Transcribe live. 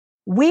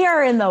we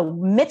are in the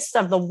midst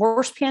of the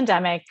worst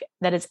pandemic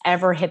that has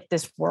ever hit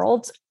this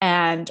world.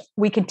 And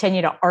we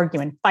continue to argue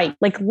and fight.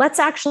 Like, let's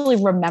actually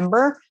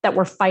remember that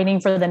we're fighting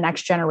for the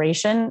next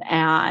generation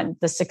and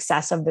the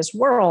success of this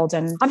world.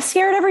 And I'm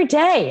scared every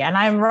day and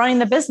I'm running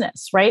the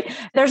business, right?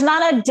 There's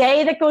not a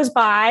day that goes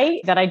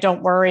by that I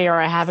don't worry or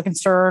I have a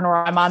concern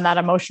or I'm on that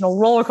emotional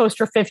roller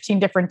coaster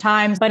 15 different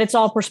times, but it's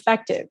all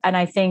perspective. And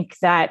I think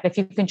that if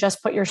you can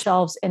just put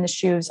yourselves in the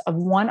shoes of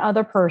one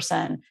other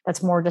person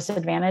that's more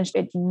disadvantaged,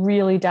 it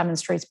really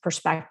demonstrates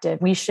perspective.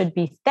 We should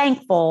be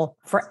thankful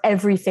for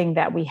everything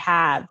that we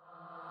have.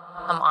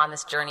 Come on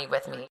this journey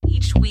with me.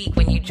 Each week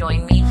when you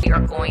join me, we are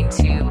going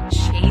to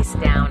chase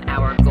down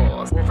our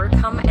goals,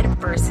 overcome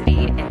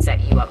adversity, and set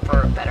you up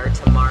for a better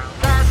tomorrow.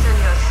 Fasten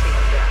your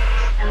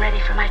seatbelts. I'm ready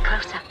for my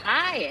close-up.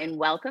 Hi, and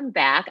welcome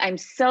back. I'm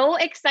so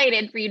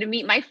excited for you to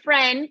meet my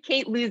friend,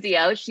 Kate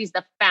Luzio. She's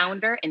the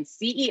founder and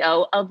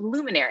CEO of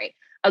Luminary,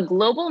 a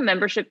global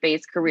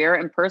membership-based career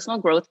and personal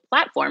growth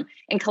platform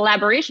and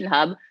collaboration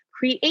hub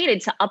created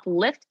to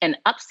uplift and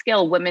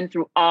upskill women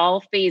through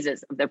all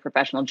phases of their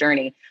professional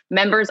journey.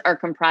 Members are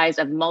comprised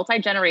of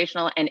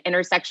multi-generational and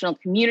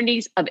intersectional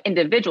communities of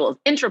individuals,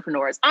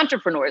 entrepreneurs,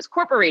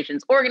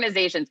 corporations,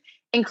 organizations,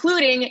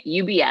 including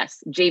UBS,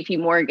 JP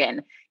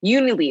Morgan,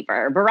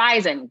 Unilever,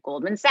 Verizon,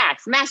 Goldman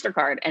Sachs,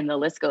 MasterCard, and the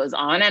list goes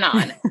on and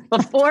on.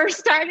 Before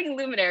starting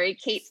Luminary,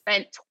 Kate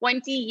spent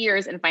 20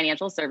 years in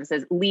financial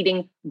services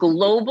leading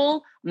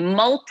global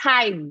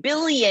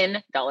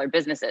multi-billion-dollar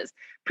businesses.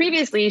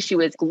 Previously, she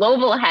was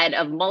global head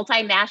of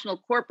multinational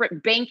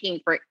corporate banking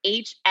for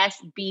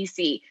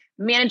HSBC,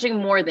 managing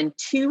more than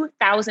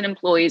 2,000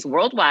 employees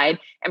worldwide.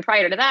 And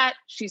prior to that,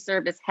 she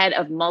served as head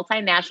of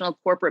multinational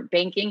corporate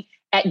banking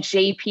at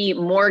JP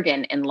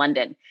Morgan in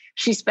London.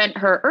 She spent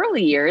her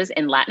early years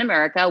in Latin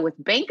America with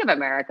Bank of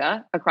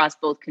America across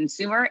both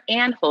consumer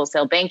and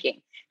wholesale banking.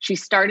 She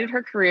started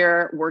her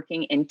career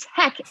working in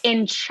tech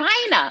in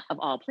China, of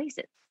all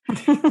places.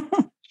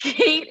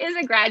 Kate is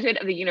a graduate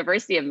of the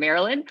University of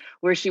Maryland,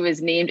 where she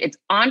was named its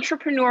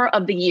Entrepreneur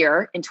of the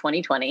Year in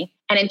 2020.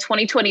 And in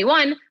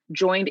 2021,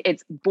 joined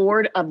its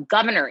Board of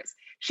Governors.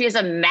 She has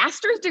a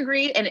master's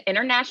degree in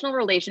international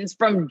relations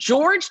from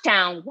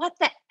Georgetown. What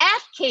the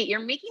F, Kate? You're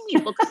making me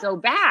look so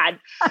bad.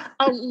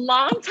 A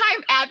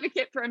longtime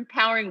advocate for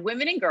empowering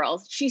women and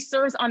girls. She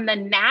serves on the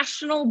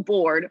national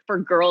board for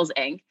Girls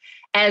Inc.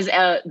 as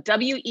a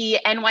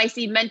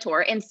WENYC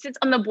mentor and sits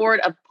on the board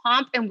of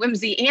Pomp and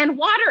Whimsy and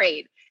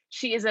WaterAid.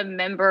 She is a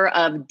member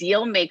of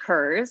Deal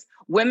Makers,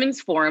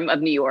 Women's Forum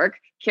of New York,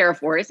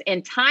 CareForce,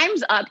 and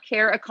Time's Up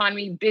Care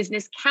Economy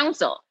Business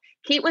Council.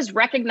 Kate was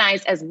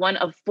recognized as one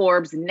of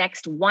Forbes'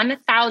 Next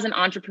 1,000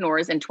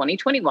 Entrepreneurs in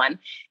 2021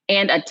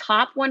 and a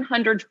top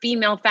 100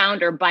 female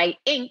founder by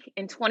Inc.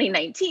 in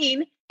 2019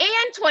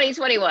 and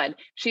 2021.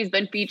 She's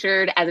been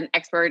featured as an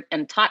expert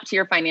in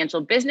top-tier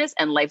financial business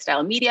and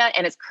lifestyle media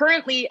and is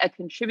currently a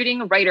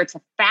contributing writer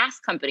to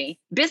Fast Company,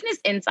 Business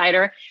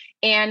Insider,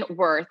 and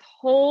Worth.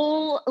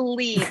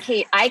 Holy,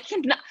 Kate, I'm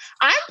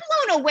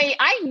blown away.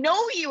 I know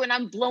you and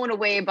I'm blown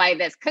away by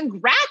this.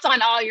 Congrats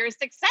on all your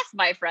success,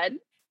 my friend.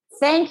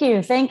 Thank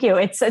you. Thank you.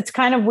 It's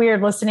kind of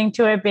weird listening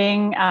to it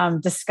being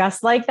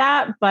discussed like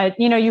that, but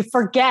you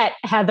forget,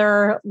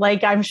 Heather,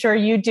 like I'm sure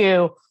you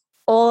do,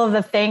 all of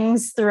the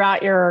things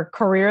throughout your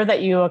career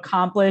that you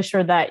accomplish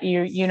or that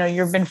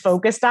you've been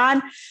focused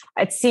on.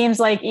 It seems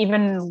like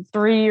even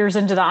 3 years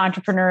into the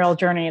entrepreneurial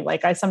journey,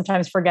 like I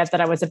sometimes forget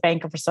that I was a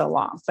banker for so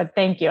long, but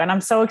thank you. And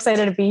I'm so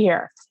excited to be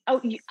here. Oh,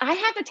 I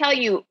have to tell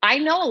you, I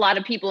know a lot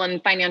of people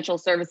in financial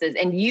services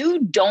and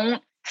you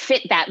don't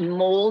fit that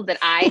mold that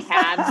I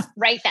have,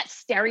 right? That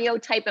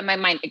stereotype in my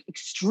mind,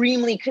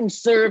 extremely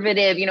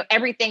conservative,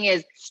 everything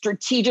is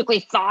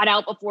strategically thought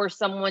out before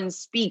someone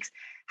speaks.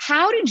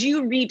 How did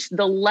you reach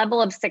the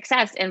level of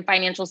success in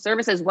financial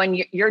services when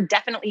you're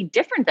definitely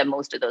different than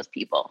most of those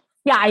people?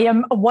 Yeah, I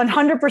am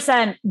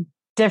 100%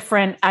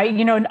 different.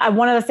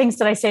 One of the things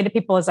that I say to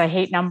people is I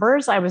hate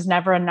numbers. I was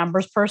never a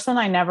numbers person.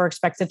 I never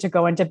expected to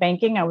go into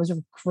banking. I was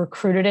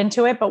recruited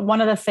into it. But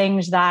one of the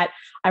things that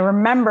I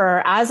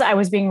remember as I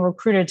was being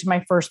recruited to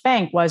my first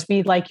bank was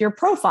we like your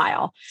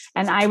profile.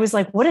 And I was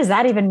like, what does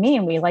that even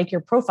mean? We like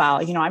your profile.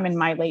 I'm in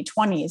my late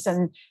 20s.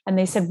 And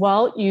they said,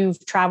 well,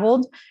 you've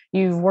traveled,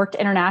 you've worked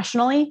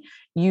internationally.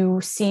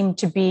 You seem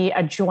to be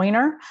a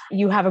joiner.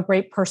 You have a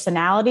great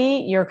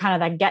personality. You're kind of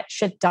that get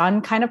shit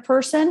done kind of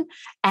person.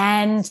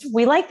 And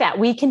we like that.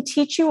 We can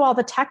teach you all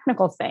the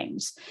technical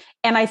things.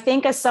 And I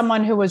think as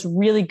someone who was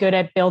really good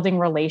at building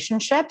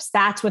relationships,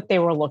 that's what they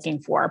were looking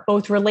for,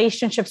 both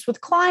relationships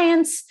with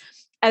clients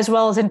as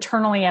well as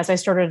internally as I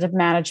started to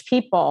manage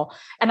people.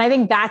 And I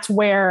think that's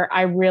where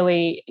I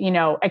really,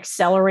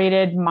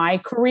 accelerated my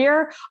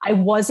career. I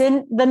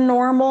wasn't the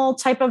normal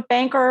type of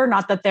banker,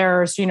 not that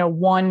there's,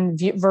 one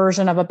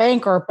version of a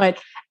banker,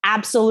 but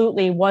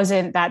absolutely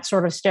wasn't that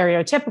sort of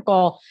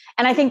stereotypical.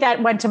 And I think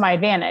that went to my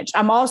advantage.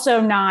 I'm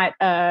also not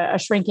a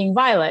shrinking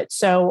violet.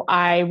 So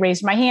I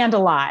raised my hand a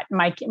lot.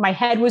 My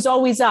head was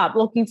always up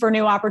looking for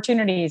new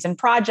opportunities and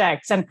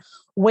projects and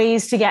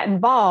ways to get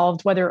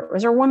involved, whether it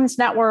was our women's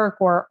network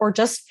or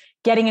just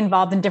getting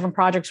involved in different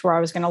projects where I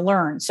was going to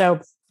learn. So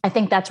I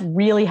think that's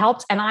really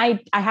helped. And I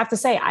have to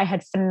say, I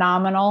had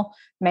phenomenal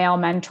male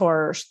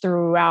mentors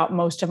throughout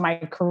most of my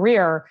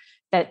career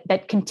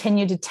that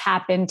continue to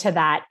tap into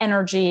that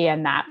energy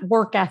and that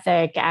work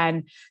ethic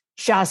and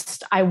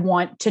just, I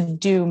want to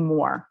do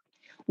more.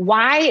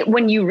 Why,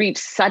 when you reach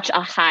such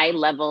a high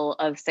level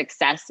of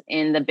success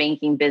in the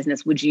banking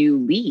business, would you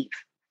leave?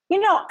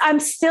 I'm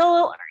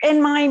still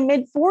in my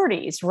mid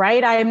 40s,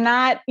 right? I am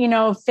not,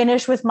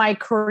 finished with my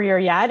career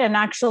yet. And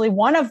actually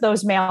one of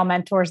those male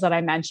mentors that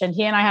I mentioned,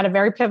 he and I had a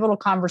very pivotal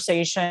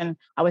conversation.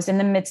 I was in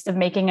the midst of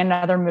making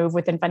another move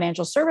within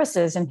financial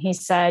services. And he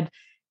said,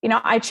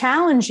 I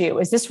challenge you.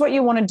 Is this what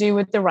you want to do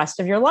with the rest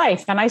of your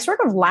life? And I sort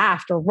of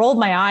laughed or rolled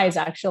my eyes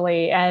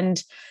actually.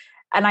 And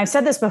I've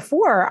said this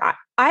before,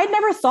 I had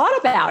never thought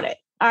about it.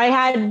 I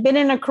had been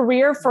in a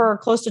career for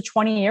close to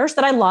 20 years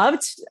that I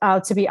loved,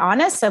 to be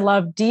honest. I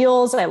loved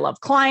deals. I loved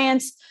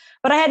clients,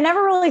 but I had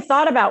never really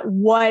thought about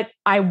what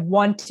I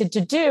wanted to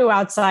do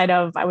outside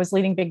of I was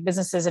leading big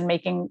businesses and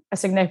making a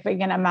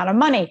significant amount of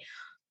money.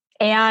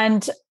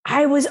 And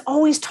I was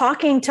always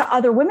talking to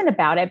other women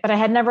about it, but I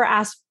had never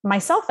asked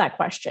myself that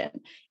question.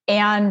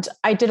 And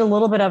I did a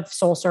little bit of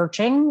soul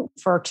searching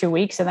for 2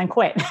 weeks and then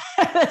quit.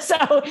 So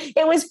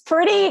it was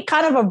pretty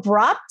kind of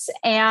abrupt.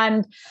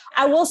 And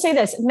I will say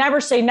this,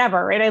 never say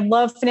never, right? I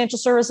love financial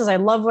services. I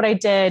love what I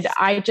did.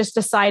 I just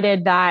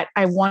decided that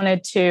I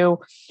wanted to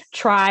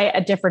try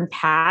a different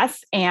path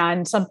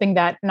and something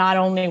that not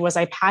only was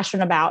I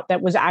passionate about,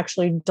 that was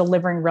actually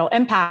delivering real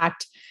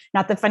impact.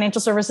 Not that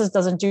financial services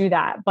doesn't do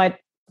that, but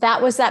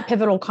that was that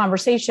pivotal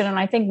conversation. And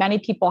I think many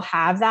people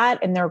have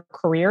that in their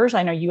careers.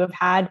 I know you have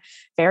had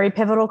very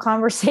pivotal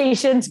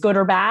conversations, good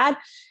or bad.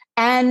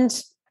 And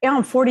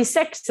I'm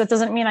 46. That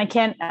doesn't mean I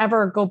can't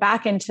ever go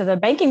back into the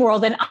banking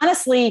world. And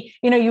honestly,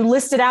 you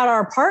listed out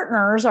our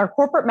partners, our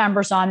corporate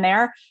members on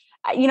there.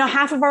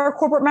 Half of our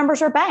corporate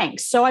members are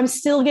banks. So I'm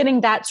still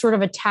getting that sort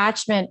of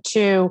attachment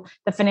to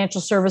the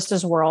financial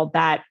services world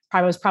that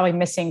I was probably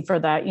missing for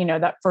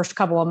that first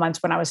couple of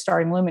months when I was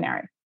starting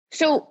Luminary.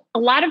 So a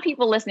lot of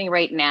people listening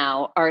right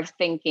now are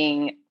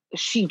thinking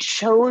she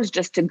chose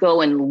just to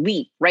go and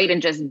leap, right?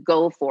 And just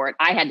go for it.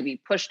 I had to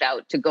be pushed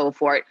out to go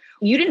for it.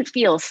 You didn't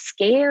feel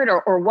scared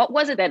or what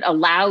was it that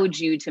allowed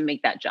you to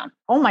make that jump?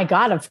 Oh my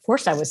God, of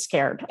course I was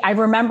scared. I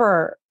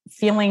remember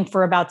feeling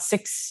for about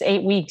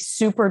 6-8 weeks,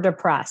 super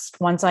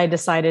depressed once I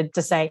decided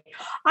to say,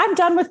 I'm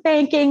done with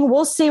banking.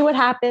 We'll see what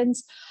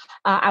happens.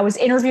 I was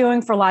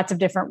interviewing for lots of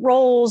different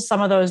roles,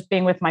 some of those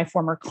being with my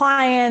former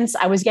clients.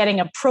 I was getting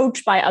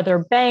approached by other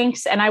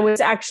banks, and I was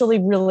actually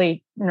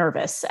really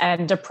nervous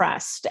and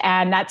depressed.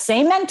 And that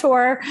same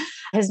mentor,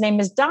 his name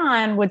is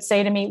Don, would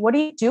say to me, what are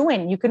you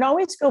doing? You can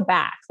always go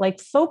back,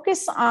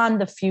 focus on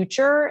the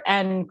future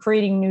and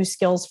creating new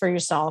skills for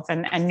yourself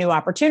and new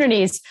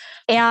opportunities.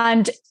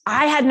 And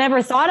I had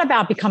never thought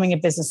about becoming a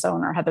business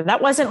owner, Heather.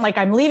 That wasn't like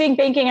I'm leaving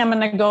banking, I'm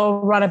going to go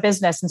run a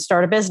business and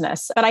start a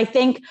business. But I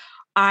think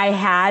I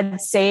had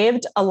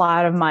saved a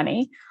lot of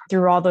money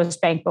through all those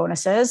bank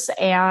bonuses.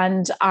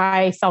 And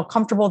I felt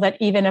comfortable that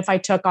even if I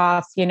took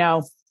off,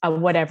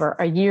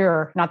 a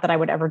year, not that I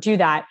would ever do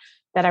that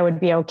I would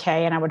be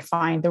okay. And I would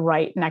find the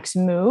right next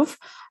move.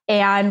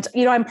 And,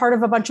 I'm part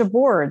of a bunch of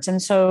boards.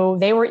 And so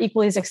they were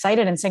equally as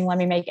excited and saying, let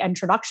me make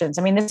introductions.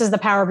 I mean, this is the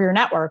power of your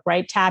network,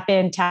 right? Tap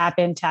in, tap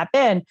in, tap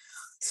in.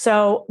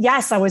 So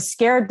yes, I was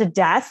scared to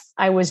death.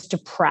 I was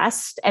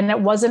depressed. And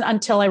it wasn't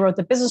until I wrote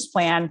the business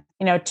plan,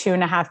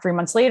 2.5-3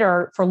 months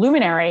later for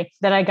Luminary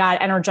that I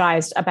got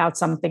energized about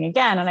something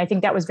again. And I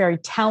think that was very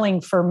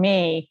telling for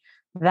me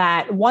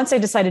that once I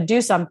decided to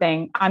do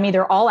something, I'm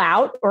either all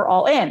out or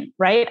all in,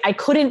 right? I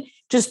couldn't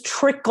just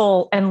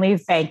trickle and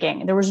leave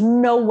banking. There was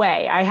no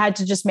way. I had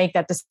to just make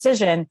that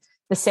decision.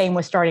 The same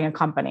with starting a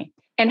company.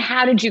 And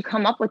how did you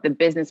come up with the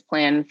business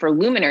plan for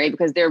Luminary?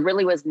 Because there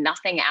really was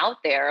nothing out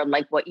there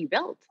like what you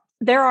built.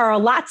 There are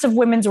lots of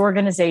women's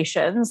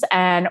organizations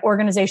and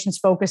organizations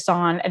focused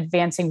on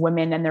advancing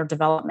women and their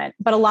development.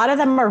 But a lot of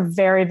them are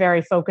very,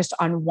 very focused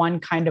on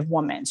one kind of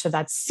woman. So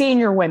that's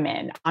senior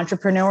women,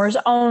 entrepreneurs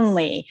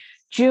only,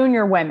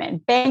 junior women,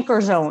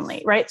 bankers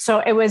only, right? So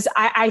it was,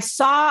 I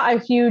saw a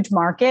huge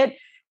market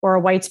or a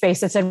white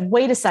space that said,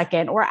 wait a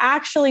second, we're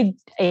actually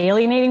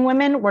alienating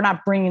women. We're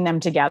not bringing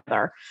them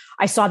together.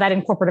 I saw that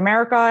in corporate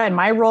America and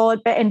my role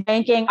in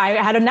banking. I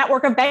had a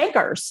network of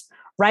bankers,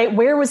 right?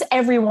 Where was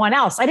everyone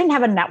else? I didn't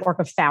have a network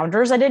of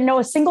founders. I didn't know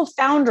a single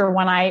founder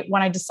when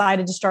I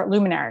decided to start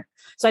Luminary.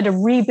 So I had to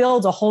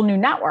rebuild a whole new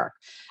network.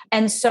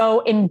 And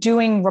so in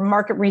doing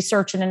market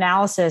research and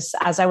analysis,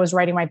 as I was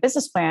writing my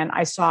business plan,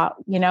 I saw,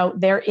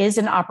 there is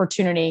an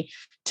opportunity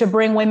to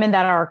bring women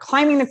that are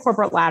climbing the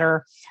corporate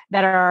ladder,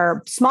 that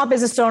are small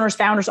business owners,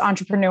 founders,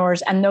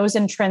 entrepreneurs, and those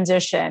in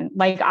transition,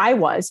 like I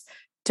was,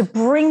 to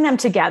bring them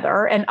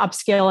together and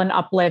upscale and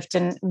uplift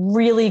and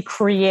really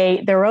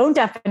create their own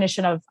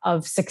definition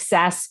of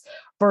success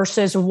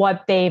versus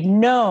what they've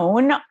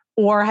known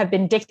or have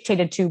been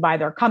dictated to by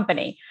their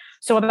company.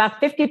 So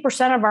about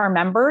 50% of our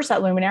members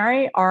at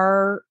Luminary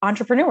are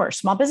entrepreneurs,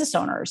 small business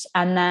owners.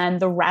 And then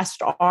the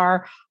rest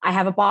are, I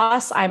have a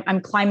boss,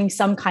 I'm climbing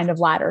some kind of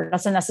ladder. It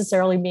doesn't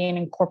necessarily mean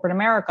in corporate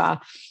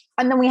America.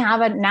 And then we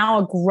have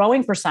now a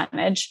growing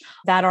percentage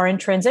that are in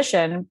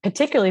transition,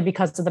 particularly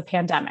because of the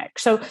pandemic.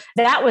 So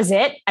that was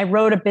it. I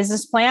wrote a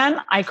business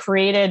plan. I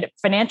created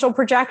financial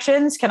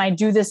projections. Can I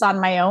do this on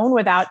my own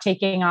without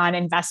taking on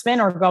investment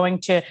or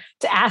going to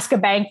ask a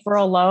bank for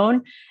a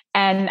loan?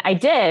 And I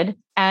did.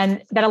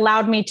 And that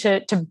allowed me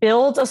to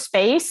build a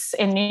space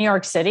in New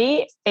York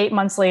City. 8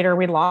 months later,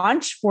 we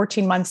launched.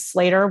 14 months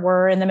later,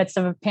 we're in the midst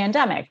of a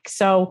pandemic.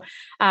 So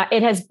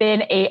it has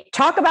been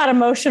talk about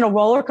emotional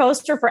roller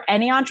coaster for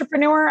any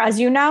entrepreneur. As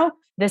you know,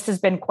 this has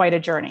been quite a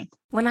journey.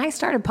 When I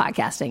started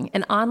podcasting,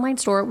 an online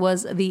store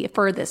was the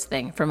furthest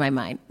thing from my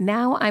mind.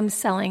 Now I'm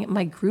selling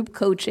my group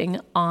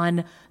coaching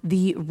on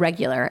the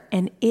regular,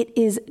 and it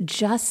is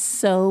just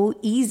so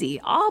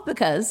easy, all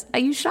because I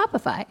use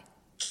Shopify.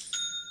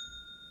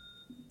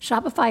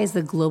 Shopify is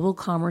the global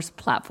commerce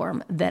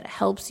platform that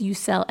helps you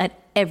sell at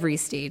every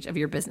stage of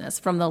your business,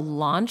 from the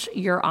launch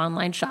your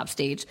online shop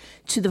stage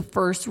to the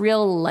first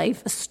real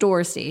life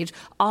store stage,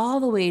 all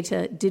the way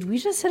to, did we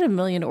just hit 1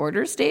 million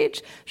orders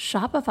stage?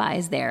 Shopify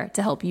is there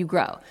to help you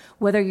grow.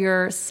 Whether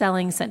you're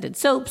selling scented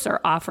soaps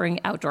or offering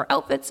outdoor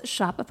outfits,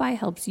 Shopify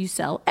helps you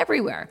sell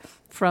everywhere.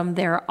 From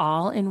their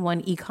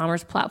all-in-one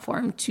e-commerce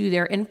platform to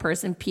their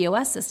in-person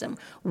POS system,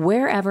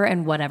 wherever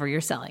and whatever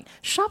you're selling,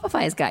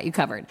 Shopify has got you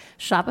covered.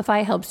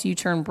 Shopify helps you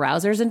turn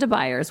browsers into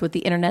buyers with the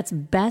internet's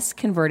best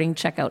converting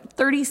checkout,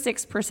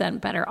 36%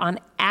 better on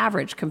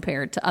average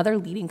compared to other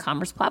leading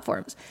commerce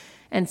platforms,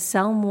 and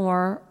sell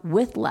more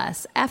with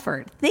less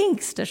effort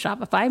thanks to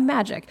Shopify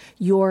Magic,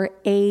 your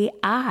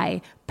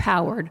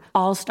AI-powered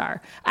all-star.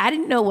 I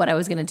didn't know what I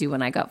was going to do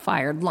when I got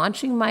fired.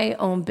 Launching my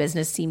own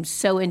business seemed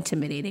so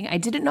intimidating. I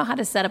didn't know how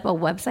to set up a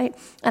website,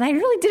 and I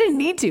really didn't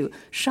need to.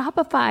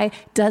 Shopify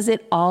does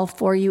it all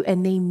for you,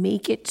 and they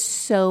make it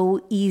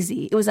so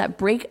easy. It was that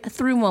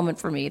breakthrough moment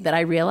for me that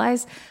I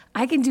realized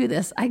I can do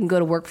this. I can go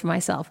to work for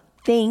myself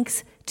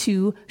thanks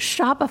to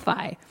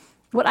Shopify.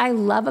 What I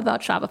love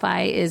about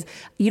Shopify is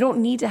you don't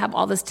need to have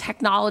all this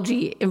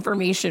technology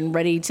information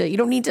you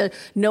don't need to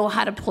know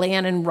how to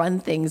plan and run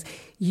things.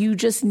 You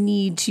just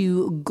need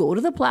to go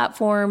to the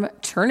platform,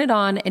 turn it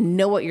on, and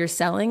know what you're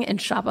selling. And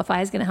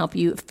Shopify is going to help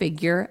you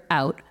figure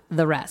out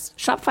the rest.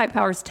 Shopify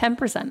powers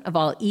 10% of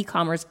all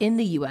e-commerce in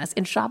the US,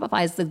 and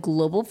Shopify is the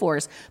global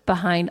force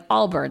behind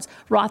Allbirds,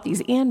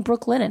 Rothy's, and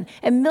Brooklinen,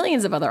 and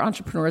millions of other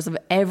entrepreneurs of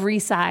every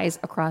size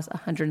across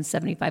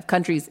 175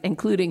 countries,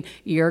 including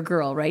your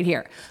girl right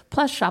here.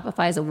 Plus,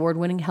 Shopify's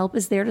award-winning help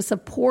is there to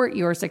support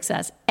your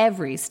success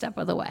every step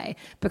of the way,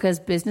 because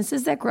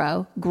businesses that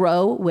grow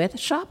with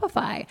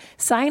Shopify.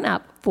 Sign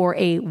up for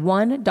a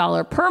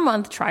 $1 per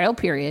month trial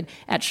period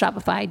at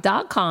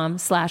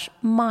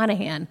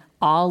shopify.com/Monahan,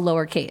 all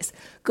lowercase.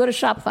 Go to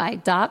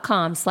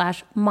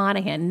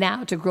shopify.com/Monahan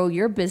now to grow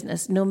your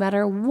business no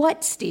matter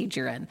what stage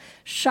you're in.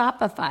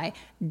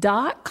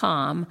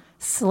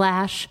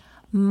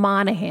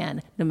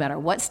 Shopify.com/Monahan. No matter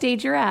what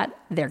stage you're at,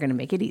 they're going to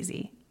make it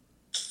easy.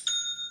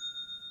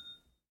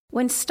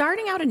 When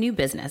starting out a new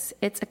business,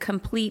 it's a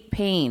complete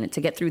pain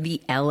to get through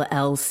the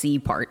LLC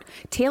part.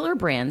 Tailor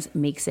Brands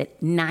makes it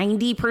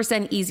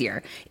 90%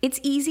 easier. It's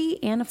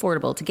easy and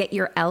affordable to get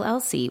your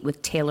LLC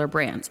with Tailor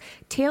Brands.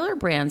 Tailor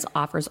Brands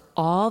offers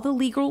all the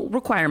legal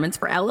requirements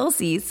for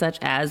LLCs, such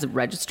as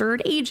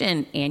registered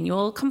agent,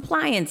 annual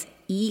compliance,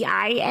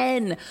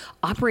 EIN,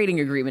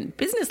 operating agreement,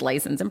 business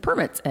license, and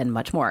permits, and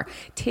much more.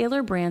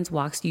 Tailor Brands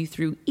walks you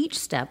through each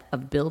step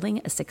of building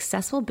a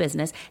successful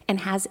business and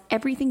has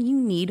everything you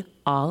need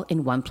all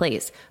in one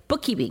place.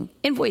 Bookkeeping,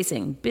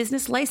 invoicing,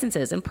 business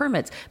licenses and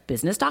permits,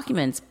 business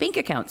documents, bank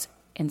accounts,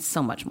 and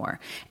so much more.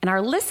 And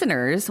our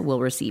listeners will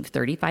receive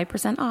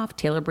 35% off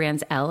Tailor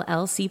Brands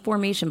LLC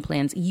formation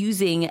plans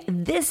using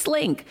this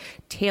link,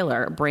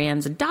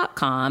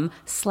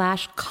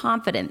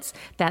 tailorbrands.com/confidence.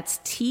 That's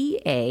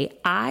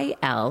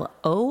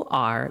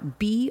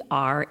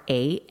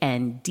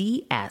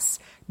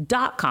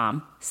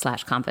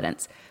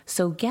TAILORBRANDS.com/confidence.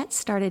 So get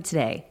started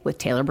today with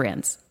Tailor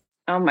Brands.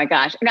 Oh my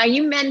gosh. Now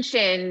you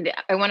mentioned,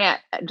 I want to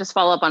just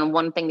follow up on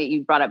one thing that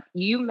you brought up.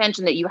 You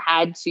mentioned that you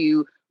had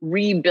to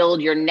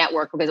rebuild your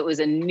network because it was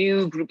a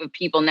new group of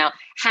people. Now,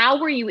 how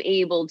were you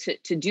able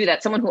to do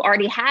that? Someone who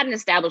already had an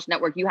established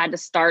network, you had to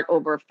start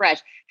over fresh.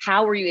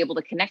 How were you able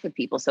to connect with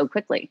people so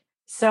quickly?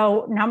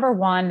 So number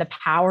one, the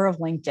power of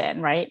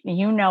LinkedIn, right?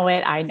 You know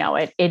it, I know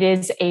it. It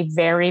is a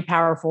very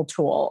powerful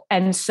tool.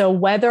 And so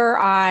whether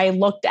I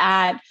looked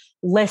at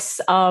lists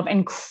of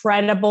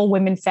incredible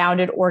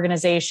women-founded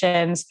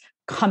organizations,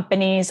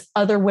 companies,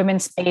 other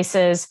women's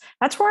spaces,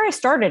 that's where I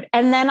started.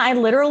 And then I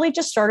literally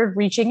just started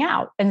reaching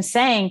out and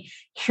saying,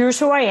 here's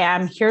who I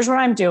am, here's what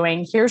I'm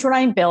doing, here's what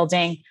I'm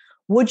building.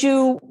 Would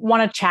you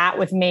want to chat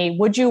with me?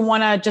 Would you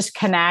want to just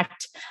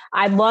connect?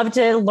 I'd love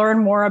to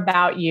learn more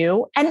about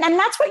you. And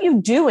that's what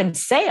you do in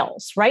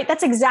sales, right?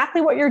 That's exactly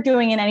what you're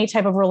doing in any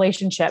type of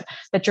relationship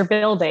that you're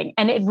building.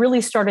 And it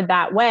really started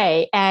that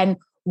way. And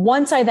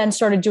once I then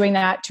started doing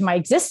that to my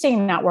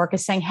existing network,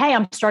 is saying, hey,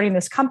 I'm starting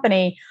this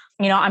company.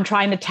 I'm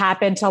trying to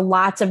tap into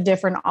lots of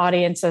different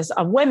audiences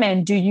of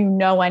women. Do you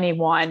know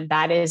anyone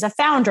that is a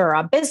founder,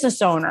 a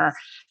business owner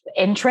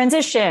in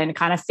transition,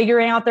 kind of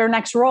figuring out their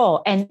next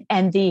role?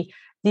 And the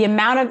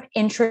amount of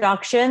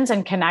introductions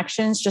and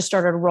connections just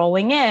started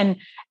rolling in.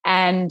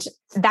 And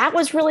that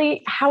was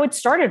really how it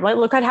started.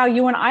 Look at how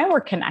you and I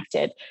were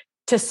connected,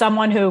 to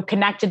someone who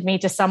connected me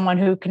to someone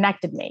who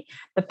connected me.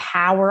 The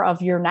power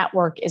of your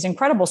network is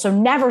incredible. So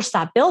never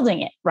stop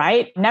building it,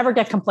 right? Never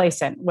get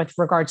complacent with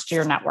regards to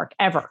your network,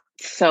 ever.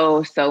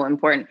 So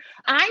important.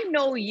 I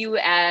know you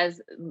as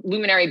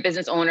Luminary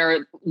business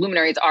owner.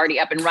 Luminary is already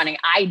up and running.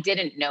 I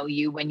didn't know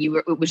you when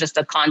it was just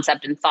a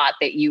concept and thought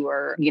that you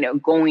were,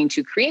 going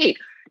to create.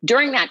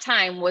 During that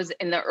time, was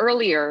in the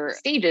earlier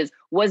stages,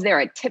 was there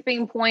a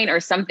tipping point or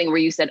something where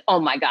you said, oh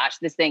my gosh,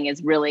 this thing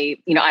is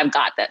really, I've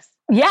got this?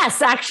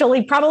 Yes,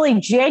 actually, probably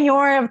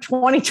January of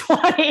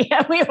 2020.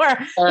 we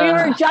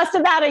were just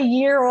about a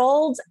year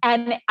old.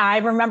 And I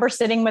remember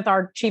sitting with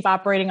our chief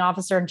operating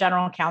officer and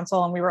general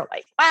counsel, and we were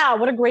like, wow,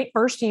 what a great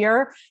first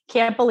year.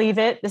 Can't believe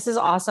it. This is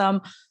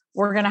awesome.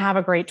 We're going to have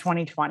a great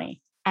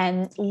 2020.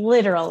 And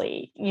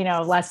literally,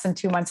 less than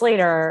 2 months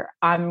later,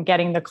 I'm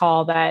getting the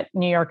call that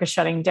New York is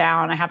shutting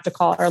down. I have to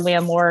call our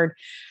landlord.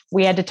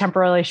 We had to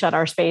temporarily shut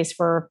our space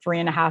for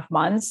 3.5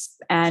 months,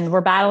 and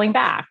we're battling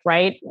back,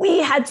 right? We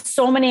had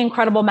so many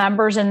incredible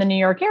members in the New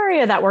York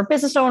area that were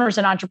business owners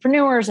and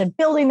entrepreneurs and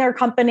building their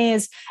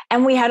companies.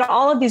 And we had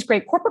all of these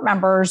great corporate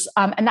members.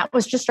 And that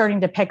was just starting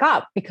to pick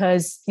up,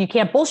 because you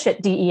can't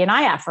bullshit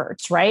DE&I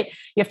efforts, right?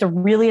 You have to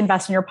really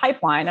invest in your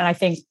pipeline. And I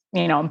think,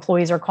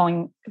 employees are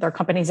calling their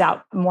companies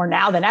out more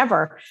now than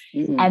ever.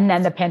 Mm-hmm. And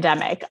then the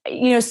pandemic,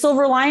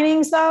 silver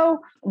linings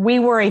though, we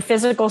were a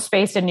physical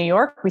space in New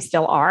York. We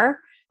still are.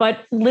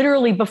 But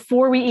literally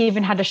before we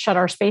even had to shut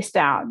our space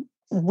down,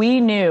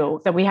 we knew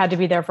that we had to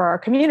be there for our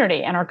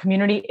community, and our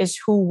community is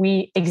who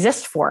we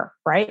exist for,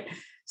 right?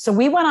 So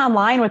we went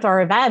online with our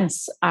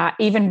events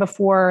even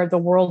before the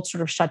world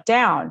sort of shut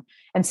down,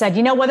 and said,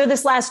 whether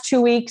this lasts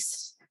 2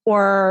 weeks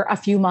or a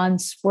few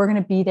months, we're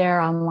going to be there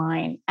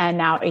online. And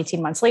now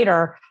 18 months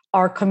later,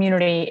 our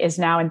community is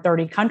now in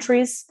 30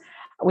 countries.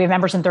 We have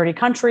members in 30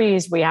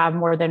 countries. We have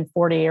more than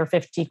 40 or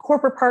 50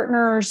 corporate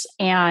partners,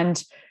 and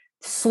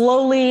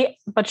slowly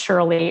but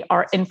surely,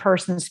 our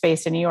in-person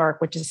space in New York,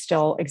 which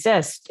still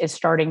exists, is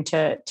starting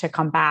to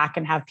come back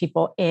and have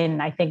people in.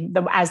 I think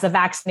as the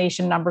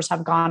vaccination numbers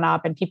have gone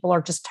up and people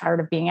are just tired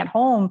of being at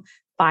home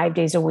 5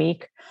 days a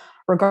week,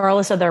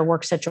 regardless of their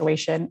work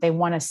situation, they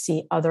want to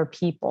see other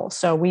people.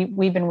 So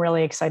we've been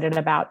really excited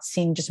about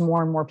seeing just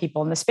more and more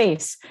people in the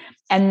space.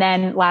 And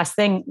then last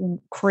thing,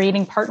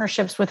 creating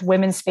partnerships with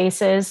women's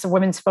spaces,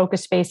 women's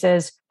focused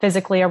spaces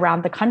physically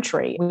around the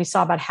country. We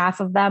saw about half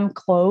of them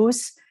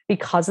close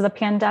because of the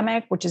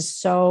pandemic, which is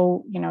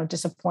so,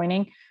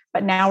 disappointing.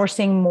 But now we're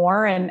seeing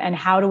more. And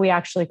how do we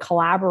actually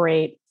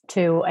collaborate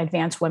to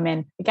advance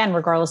women, again,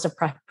 regardless of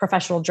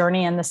professional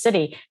journey in the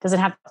city? It doesn't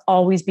have to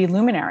always be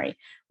Luminary.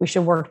 We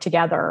should work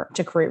together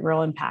to create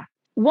real impact.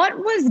 What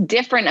was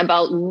different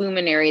about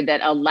Luminary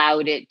that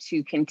allowed it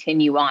to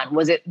continue on?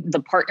 Was it the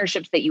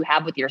partnerships that you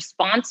have with your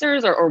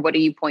sponsors, or what do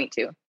you point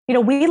to?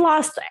 We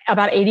lost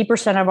about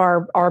 80% of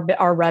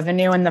our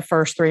revenue in the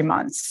first 3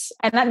 months.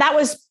 And that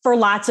was for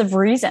lots of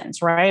reasons,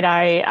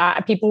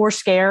 right? People were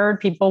scared.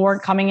 People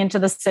weren't coming into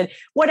the city,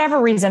 whatever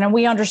reason. And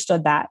we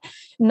understood that.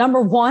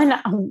 Number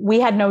one, we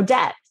had no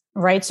debt,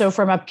 right? So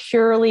from a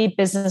purely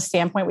business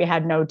standpoint, we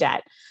had no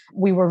debt.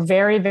 We were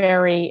very,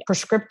 very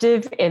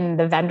prescriptive in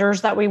the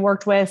vendors that we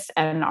worked with,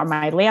 and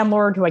my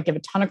landlord, who I give a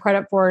ton of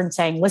credit for, and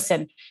saying,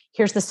 listen,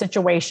 here's the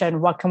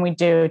situation. What can we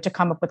do to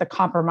come up with a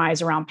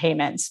compromise around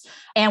payments?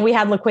 And we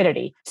had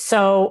liquidity.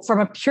 So from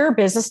a pure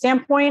business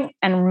standpoint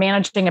and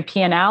managing a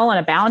P&L and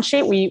a balance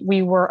sheet,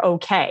 we were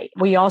okay.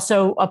 We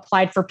also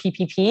applied for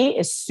PPP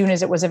as soon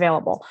as it was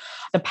available.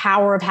 The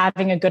power of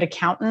having a good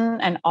accountant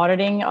and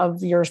auditing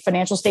of your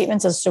financial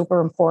statements is super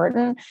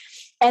important.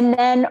 And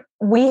then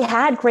we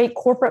had great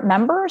corporate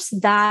members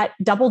that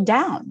doubled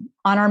down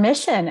on our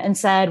mission and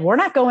said, we're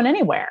not going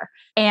anywhere.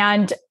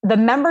 And the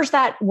members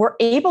that were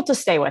able to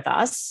stay with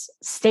us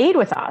stayed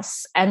with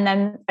us. And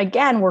then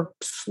again, we're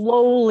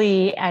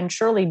slowly and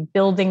surely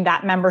building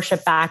that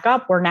membership back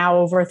up. We're now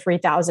over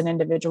 3,000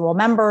 individual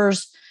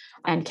members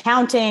and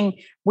counting.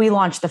 We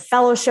launched the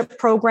fellowship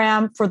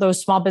program for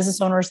those small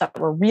business owners that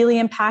were really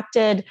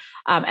impacted.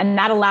 And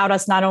that allowed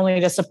us not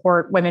only to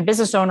support women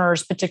business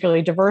owners,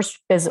 particularly diverse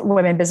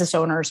women business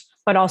owners,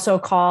 but also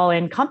call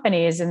in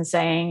companies and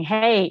saying,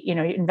 hey,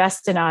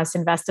 invest in us,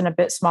 invest in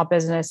a small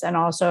business. And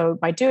also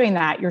by doing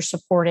that, you're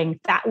supporting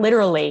that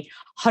literally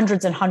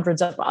hundreds and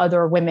hundreds of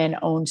other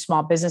women-owned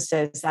small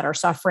businesses that are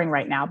suffering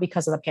right now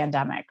because of the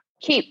pandemic.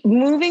 Kate,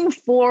 moving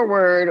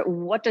forward,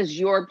 what does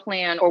your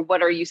plan, or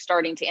what are you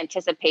starting to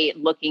anticipate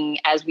looking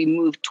as we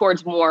move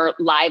towards more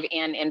live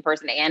and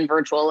in-person and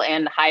virtual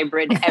and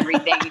hybrid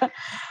everything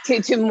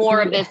to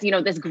more of this,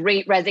 this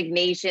great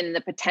resignation,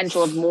 the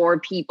potential of more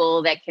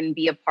people that can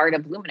be a part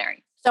of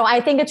Luminary? So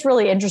I think it's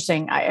really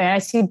interesting. I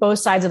see both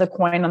sides of the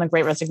coin on the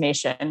Great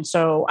Resignation.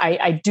 So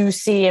I do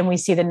see, and we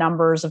see the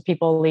numbers of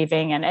people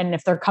leaving, and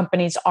if their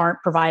companies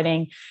aren't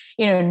providing,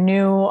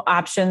 new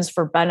options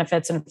for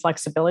benefits and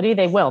flexibility,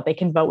 they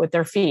can vote with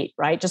their feet,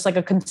 right? Just like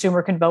a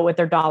consumer can vote with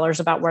their dollars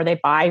about where they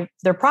buy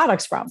their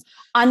products from.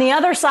 On the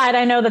other side,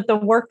 I know that the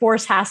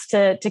workforce has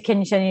to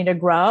continue to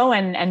grow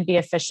and be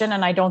efficient.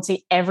 And I don't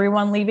see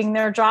everyone leaving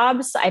their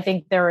jobs. I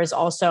think there is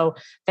also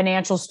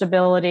financial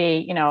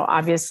stability,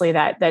 obviously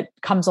that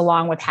comes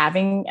along with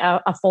having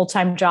a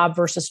full-time job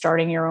versus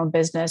starting your own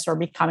business or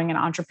becoming an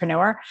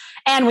entrepreneur.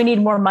 And we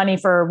need more money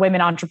for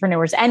women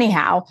entrepreneurs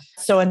anyhow.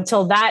 So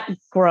until that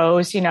grows,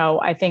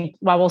 I think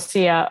while we'll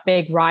see a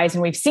big rise,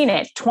 and we've seen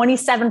it,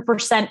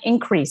 27%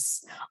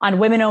 increase on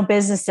women-owned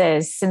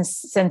businesses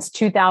since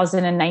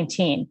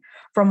 2019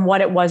 from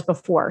what it was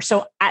before.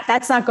 So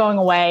that's not going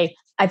away.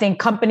 I think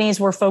companies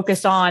were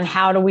focused on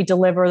how do we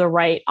deliver the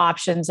right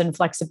options and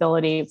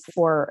flexibility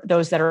for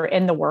those that are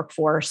in the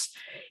workforce.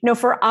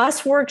 For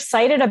us, we're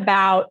excited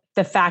about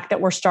the fact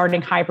that we're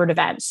starting hybrid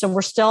events. So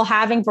we're still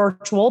having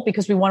virtual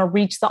because we want to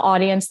reach the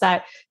audience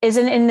that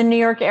isn't in the New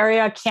York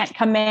area, can't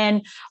come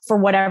in for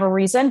whatever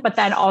reason, but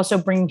then also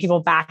bringing people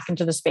back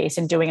into the space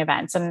and doing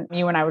events. And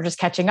you and I were just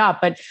catching up,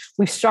 but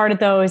we've started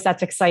those.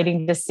 That's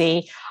exciting to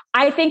see.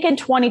 I think in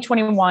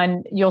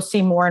 2021, you'll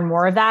see more and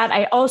more of that.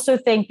 I also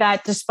think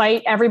that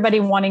despite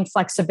everybody wanting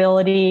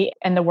flexibility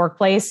in the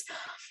workplace,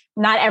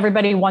 not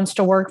everybody wants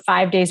to work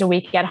 5 days a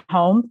week at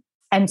home.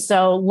 And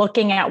so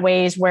looking at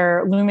ways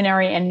where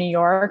Luminary in New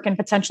York and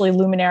potentially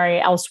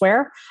Luminary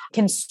elsewhere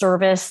can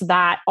service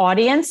that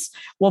audience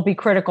will be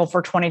critical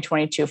for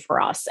 2022 for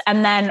us.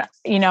 And then,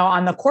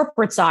 on the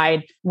corporate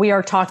side, we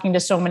are talking to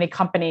so many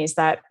companies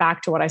that,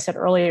 back to what I said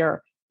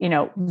earlier,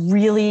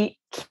 really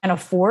can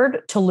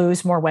afford to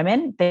lose more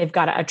women. They've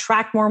got to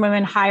attract more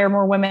women, hire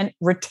more women,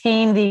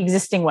 retain the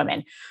existing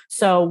women.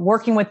 So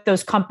working with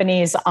those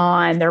companies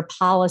on their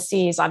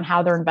policies, on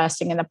how they're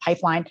investing in the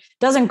pipeline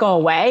doesn't go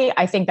away.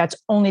 I think that's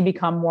only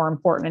become more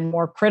important and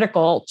more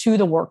critical to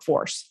the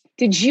workforce.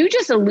 Did you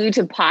just allude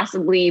to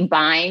possibly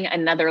buying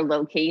another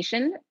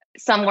location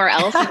somewhere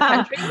else in the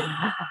country?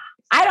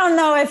 I don't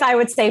know if I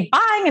would say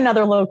buying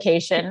another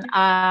location.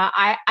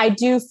 I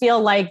do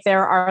feel like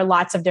there are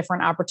lots of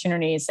different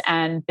opportunities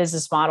and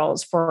business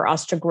models for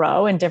us to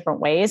grow in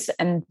different ways.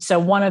 And so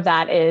one of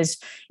that is,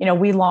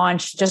 we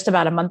launched just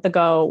about a month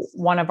ago,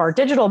 one of our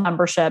digital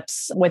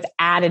memberships with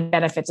added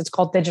benefits. It's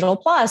called Digital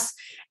Plus.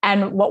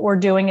 And what we're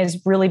doing is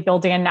really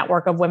building a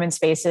network of women's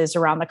spaces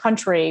around the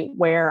country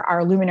where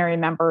our Luminary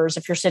members,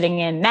 if you're sitting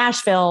in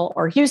Nashville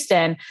or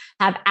Houston,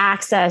 have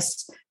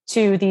access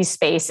to these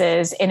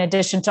spaces in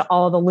addition to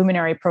all of the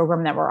Luminary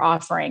program that we're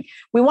offering.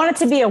 We want it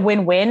to be a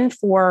win-win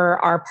for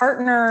our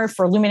partner,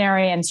 for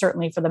Luminary, and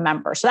certainly for the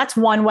member. So that's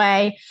one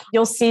way.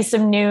 You'll see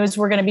some news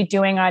we're going to be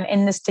doing on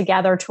In This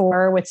Together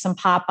tour with some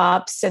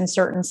pop-ups in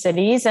certain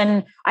cities.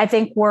 And I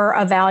think we're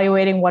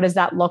evaluating what does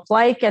that look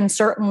like, and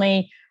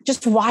certainly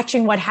just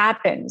watching what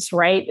happens,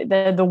 right?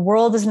 The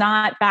world is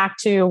not back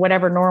to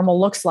whatever normal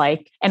looks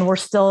like, and we're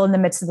still in the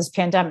midst of this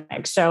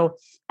pandemic. So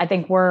I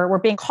think we're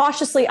being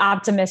cautiously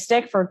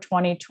optimistic for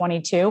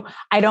 2022.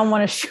 I don't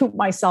want to shoot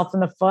myself in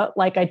the foot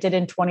like I did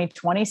in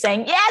 2020,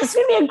 saying, yes, it's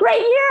going to be a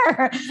great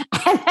year.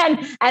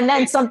 And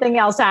then something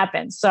else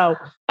happens. So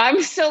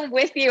I'm so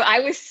with you. I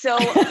was so,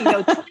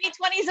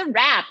 2020 is a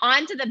wrap,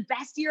 on to the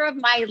best year of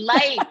my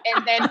life.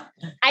 And then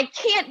I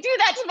can't do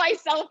that to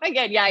myself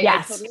again. Yeah,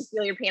 yes. I totally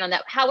feel your pain on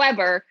that.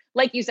 However,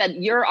 like you said,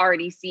 you're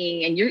already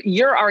seeing and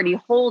you're already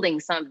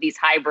holding some of these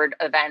hybrid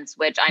events,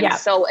 which I'm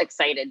so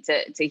excited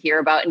to hear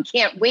about and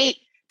can't wait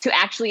to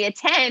actually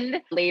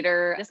attend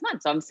later this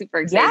month. So I'm super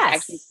excited to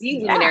actually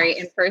see Luminary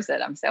in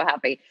person. I'm so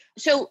happy.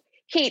 So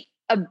Kate,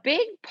 a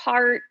big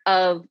part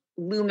of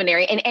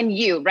Luminary and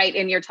you, right?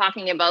 And you're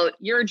talking about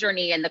your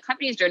journey and the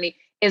company's journey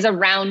is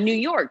around New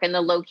York and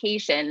the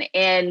location.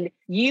 And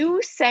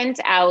you sent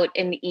out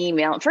an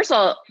email. First of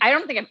all, I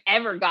don't think I've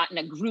ever gotten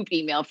a group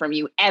email from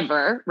you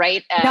ever,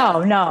 right?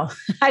 No,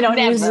 I don't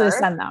usually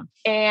send them.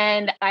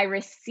 And I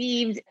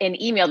received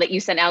an email that you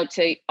sent out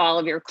to all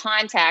of your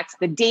contacts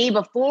the day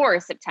before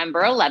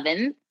September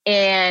 11th.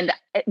 And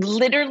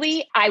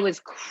literally I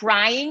was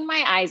crying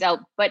my eyes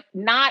out, but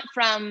not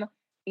from,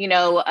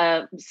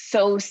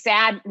 so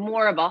sad,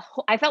 more of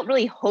I felt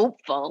really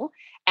hopeful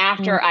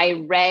after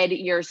I read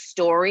your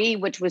story,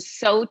 which was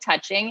so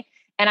touching.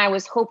 And I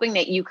was hoping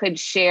that you could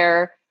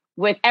share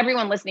with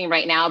everyone listening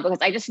right now, because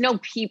I just know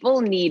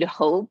people need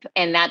hope.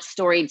 And that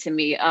story to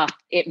me,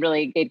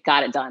 it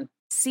got it done.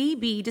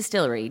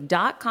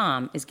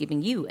 CBDistillery.com is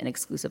giving you an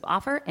exclusive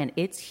offer, and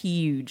it's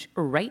huge.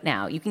 Right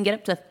now, you can get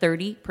up to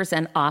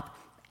 30% off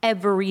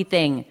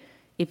everything.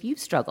 If you've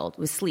struggled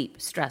with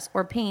sleep, stress,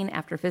 or pain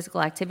after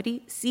physical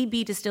activity,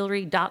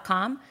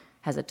 CBDistillery.com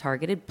has a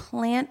targeted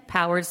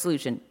plant-powered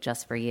solution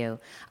just for you.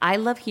 I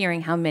love hearing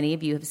how many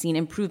of you have seen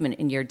improvement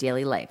in your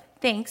daily life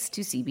thanks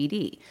to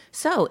CBD.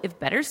 So if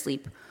better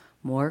sleep,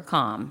 more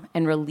calm,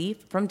 and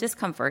relief from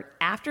discomfort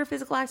after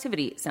physical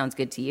activity sounds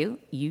good to you,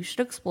 you should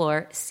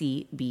explore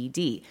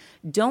CBD.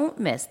 Don't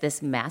miss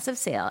this massive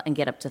sale and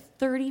get up to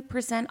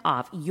 30%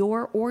 off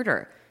your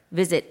order.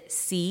 Visit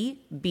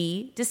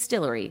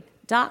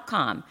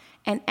cbdistillery.com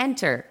and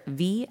enter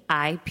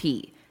VIP.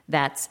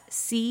 That's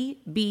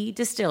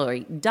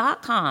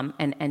cbdistillery.com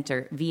and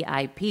enter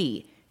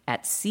VIP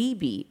at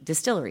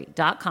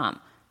cbdistillery.com.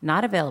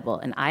 Not available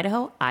in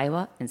Idaho,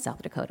 Iowa, and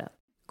South Dakota.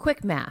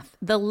 Quick math.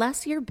 The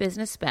less your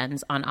business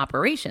spends on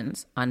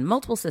operations, on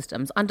multiple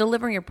systems, on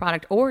delivering your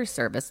product or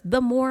service,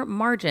 the more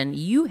margin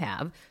you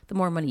have, the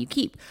more money you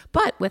keep.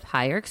 But with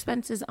higher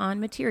expenses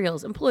on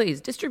materials, employees,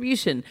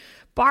 distribution,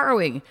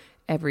 borrowing,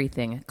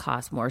 everything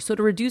costs more. So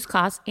to reduce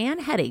costs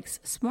and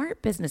headaches,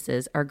 smart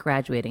businesses are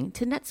graduating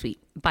to NetSuite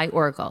by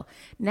Oracle.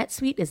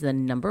 NetSuite is the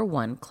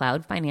 #1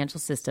 cloud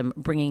financial system,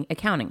 bringing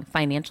accounting,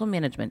 financial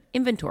management,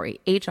 inventory,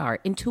 HR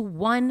into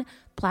one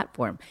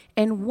platform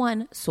and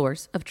one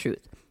source of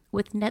truth.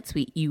 With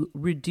NetSuite, you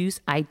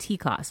reduce IT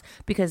costs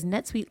because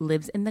NetSuite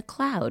lives in the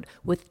cloud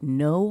with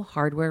no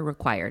hardware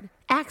required,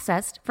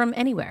 accessed from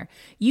anywhere.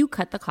 You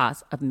cut the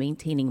cost of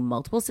maintaining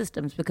multiple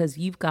systems because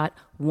you've got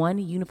one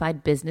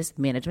unified business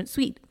management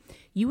suite.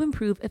 You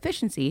improve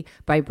efficiency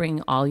by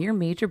bringing all your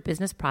major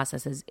business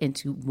processes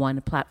into one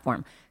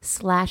platform,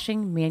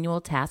 slashing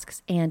manual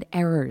tasks and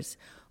errors.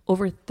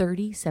 Over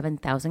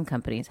 37,000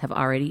 companies have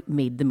already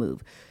made the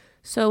move.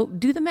 So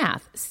do the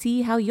math.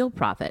 See how you'll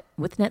profit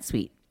with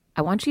NetSuite.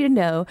 I want you to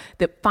know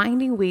that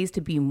finding ways to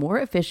be more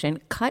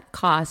efficient, cut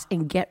costs,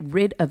 and get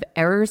rid of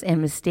errors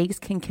and mistakes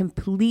can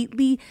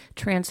completely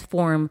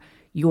transform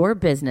your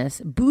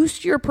business,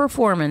 boost your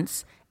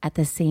performance at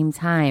the same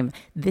time.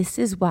 This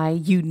is why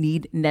you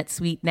need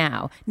NetSuite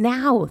now.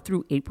 Now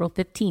through April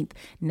 15th,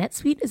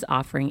 NetSuite is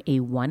offering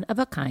a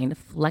one-of-a-kind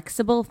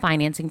flexible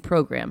financing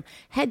program.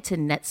 Head to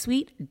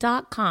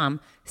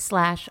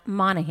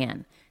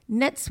netsuite.com/Monahan.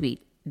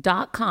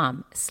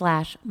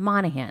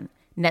 netsuite.com/Monahan.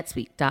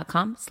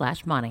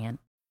 netsuite.com/Monahan.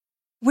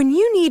 When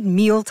you need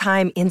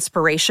mealtime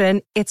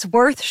inspiration, it's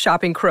worth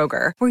shopping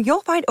Kroger, where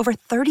you'll find over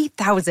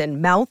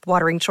 30,000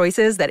 mouth-watering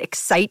choices that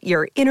excite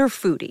your inner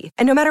foodie.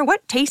 And no matter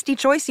what tasty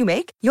choice you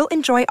make, you'll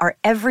enjoy our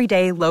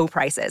everyday low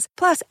prices,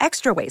 plus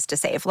extra ways to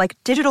save,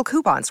 like digital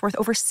coupons worth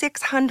over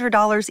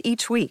 $600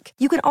 each week.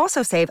 You can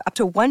also save up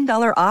to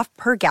 $1 off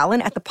per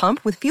gallon at the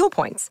pump with fuel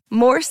points.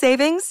 More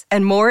savings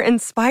and more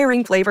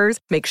inspiring flavors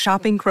make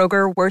shopping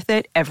Kroger worth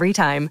it every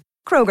time.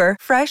 Kroger,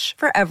 fresh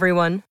for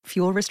everyone.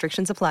 Fuel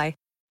restrictions apply.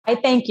 I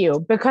thank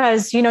you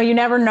because, you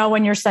never know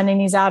when you're sending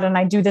these out. And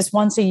I do this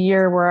once a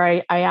year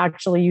where I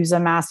actually use a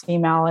mass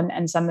email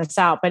and send this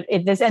out. But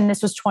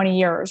this was 20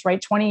 years,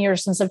 right? 20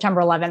 years since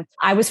September 11th.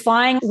 I was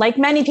flying like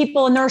many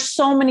people, and there are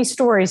so many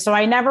stories. So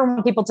I never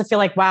want people to feel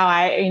like,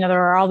 wow,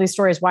 there are all these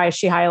stories. Why is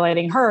she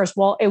highlighting hers?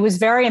 Well, it was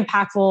very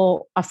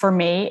impactful for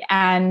me.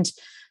 And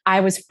I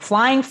was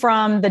flying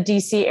from the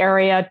DC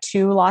area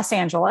to Los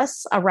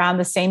Angeles around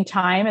the same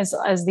time as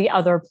the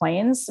other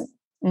planes.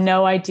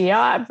 No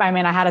idea. I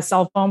mean, I had a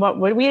cell phone, but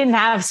we didn't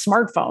have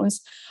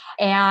smartphones.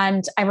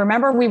 And I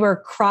remember we were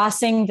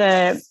crossing,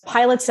 the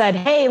pilot said,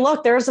 "Hey,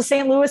 look, there's the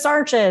St. Louis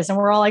Arches." And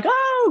we're all like,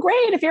 "Oh,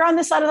 great. If you're on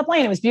this side of the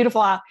plane." It was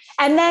beautiful.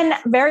 And then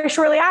very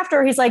shortly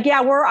after, he's like,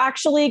 "Yeah, we're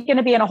actually going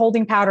to be in a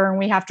holding pattern and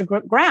we have to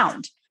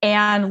ground."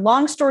 And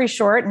long story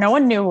short, no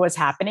one knew what was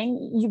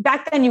happening.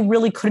 Back then, you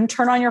really couldn't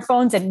turn on your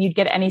phones and you'd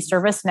get any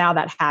service. Now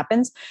that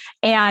happens.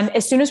 And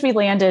as soon as we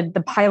landed,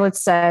 the pilot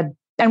said,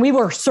 and we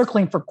were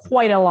circling for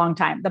quite a long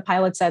time. The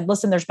pilot said,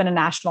 "Listen, there's been a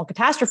national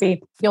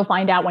catastrophe. You'll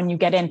find out when you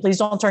get in. Please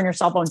don't turn your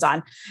cell phones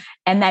on."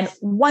 And then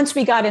once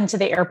we got into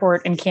the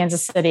airport in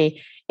Kansas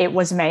City, it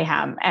was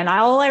mayhem. And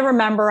all I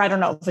remember, I don't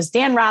know if it was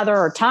Dan Rather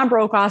or Tom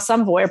Brokaw,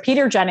 some voice, or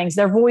Peter Jennings,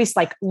 their voice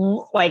like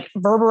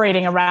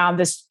reverberating around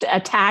this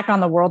attack on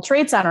the World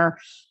Trade Center.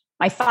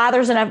 My father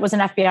was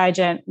an FBI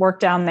agent, worked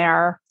down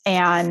there,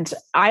 and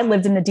I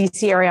lived in the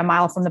DC area, a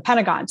mile from the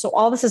Pentagon. So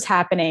all this is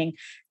happening,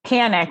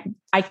 panic.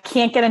 I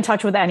can't get in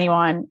touch with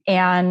anyone.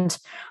 And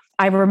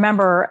I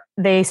remember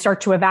they start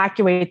to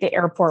evacuate the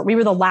airport. We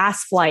were the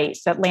last flight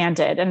that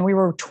landed, and we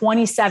were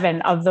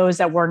 27 of those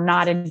that were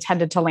not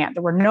intended to land.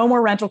 There were no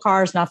more rental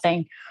cars,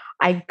 nothing.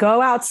 I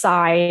go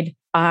outside.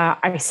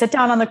 I sit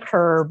down on the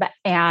curb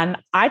and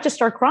I just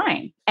start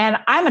crying. And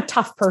I'm a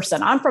tough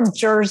person. I'm from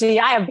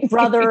Jersey. I have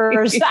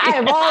brothers.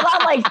 I'm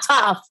like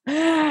tough.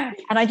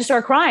 And I just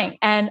start crying.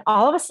 And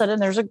all of a sudden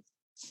there's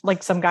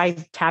some guy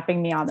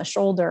tapping me on the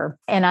shoulder.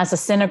 And as a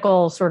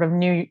cynical sort of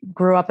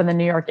grew up in the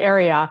New York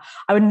area,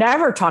 I would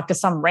never talk to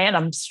some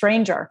random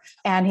stranger.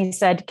 And he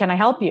said, "Can I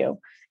help you?"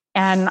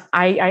 And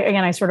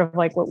I sort of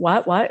like,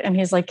 what? And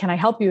he's like, "Can I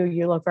help you?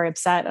 You look very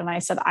upset." And I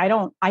said, I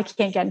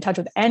can't get in touch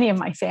with any of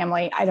my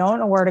family. I don't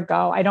know where to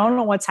go. I don't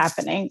know what's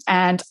happening.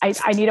 And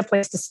I need a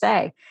place to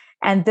stay.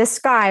 And this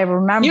guy, I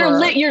remember,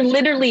 you're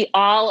literally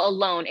all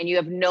alone and you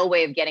have no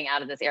way of getting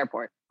out of this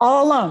airport.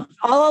 All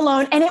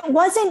alone. And it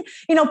wasn't,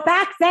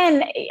 back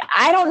then,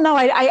 I don't know.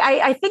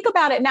 I think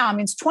about it now. I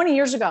mean, it's 20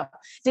 years ago.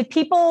 Did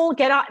people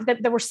get out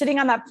that were sitting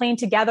on that plane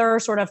together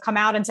sort of come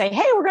out and say,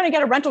 hey, we're going to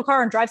get a rental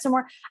car and drive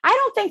somewhere? I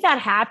don't think that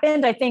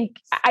happened.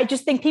 I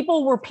just think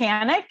people were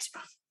panicked.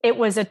 It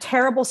was a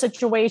terrible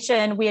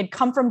situation. We had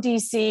come from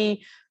DC.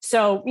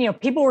 So,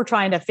 people were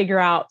trying to figure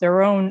out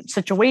their own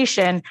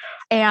situation.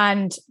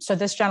 And so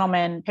this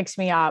gentleman picks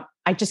me up.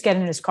 I just get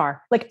in his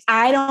car. Like,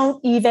 I don't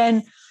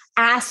even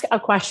ask a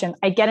question.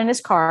 I get in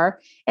his car,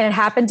 and it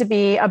happened to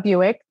be a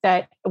Buick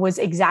that was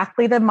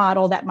exactly the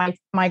model that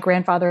my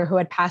grandfather, who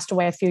had passed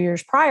away a few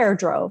years prior,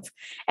 drove.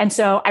 And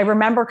so I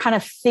remember kind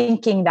of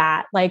thinking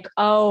that, like,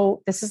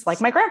 oh, this is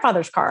like my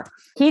grandfather's car.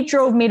 He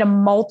drove me to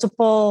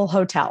multiple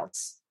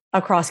hotels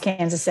across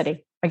Kansas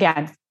City.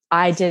 Again,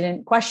 I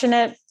didn't question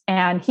it.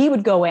 And he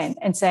would go in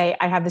and say,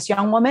 I have this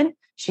young woman.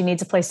 She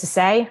needs a place to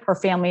stay. Her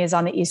family is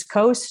on the East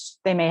Coast.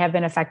 They may have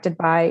been affected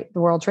by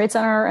the World Trade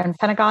Center and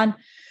Pentagon.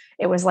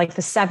 It was like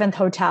the 7th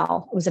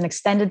hotel. It was an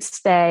extended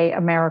stay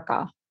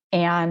America.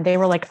 And they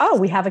were like, oh,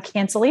 we have a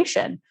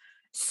cancellation.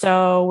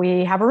 So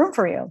we have a room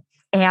for you.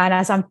 And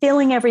as I'm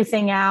filling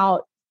everything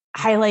out,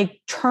 I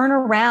turn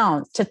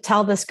around to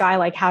tell this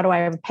guy, how do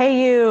I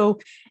pay you?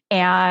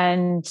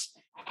 And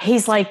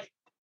he's like,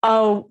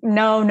 oh,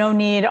 no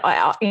need.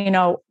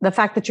 The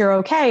fact that you're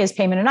okay is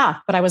payment enough.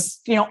 But I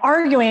was,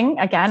 arguing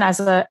again as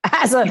a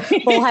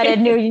bullheaded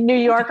New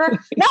Yorker.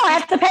 No, I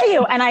have to pay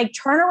you. And I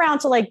turn around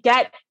to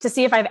get to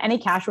see if I have any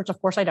cash, which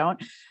of course I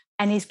don't.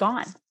 And he's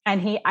gone.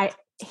 And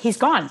he's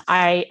gone.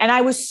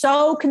 I was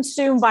so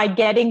consumed by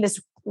getting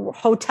this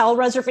hotel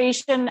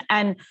reservation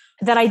and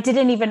that I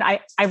didn't even,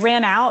 I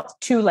ran out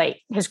too late.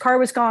 His car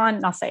was gone,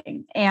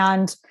 nothing.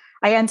 And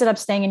I ended up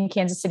staying in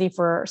Kansas City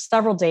for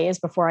several days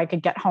before I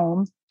could get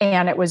home.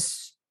 And it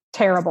was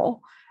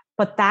terrible.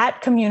 But that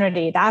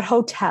community, that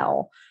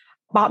hotel,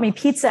 bought me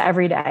pizza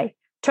every day,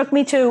 took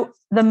me to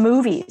the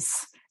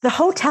movies. The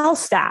hotel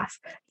staff,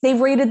 they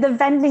raided the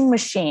vending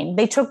machine.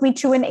 They took me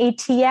to an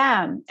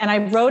ATM. And I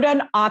wrote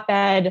an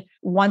op-ed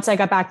once I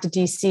got back to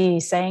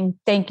DC saying,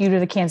 thank you to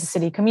the Kansas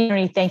City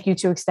community. Thank you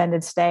to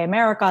Extended Stay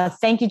America.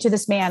 Thank you to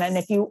this man. And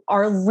if you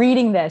are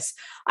reading this,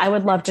 I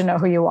would love to know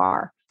who you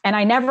are. And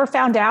I never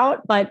found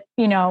out, but,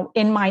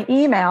 in my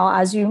email,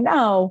 as you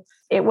know,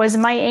 it was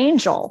my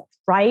angel,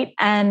 right?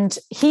 And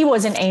he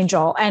was an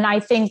angel. And I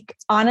think,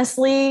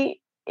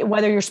 honestly,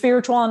 whether you're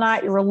spiritual or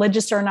not, you're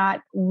religious or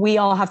not, we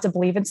all have to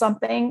believe in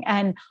something.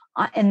 And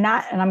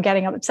I'm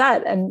getting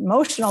upset and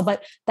emotional,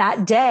 but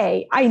that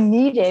day I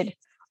needed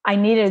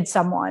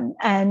someone.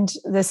 And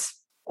this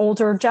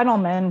older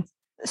gentleman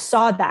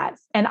saw that.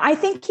 And I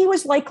think he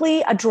was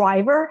likely a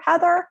driver,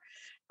 Heather.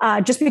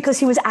 Just because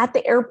he was at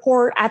the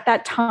airport at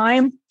that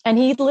time, and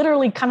he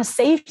literally kind of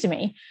saved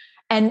me.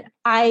 And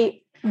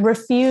I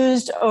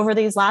refused over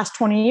these last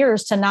 20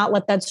 years to not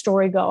let that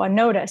story go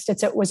unnoticed.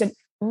 It was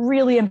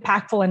really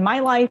impactful in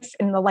my life,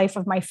 in the life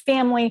of my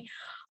family.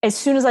 As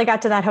soon as I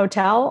got to that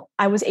hotel,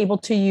 I was able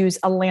to use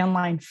a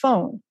landline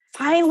phone,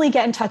 finally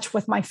get in touch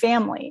with my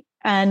family.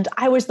 And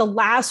I was the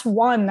last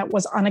one that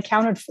was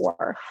unaccounted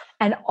for.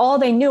 And all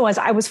they knew was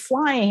I was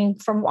flying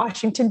from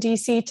Washington,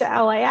 DC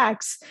to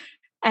LAX.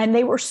 And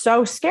they were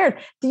so scared.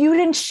 You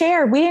didn't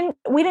share. We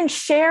didn't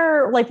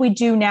share like we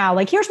do now.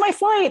 Like, here's my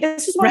flight.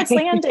 This is where it's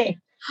landing.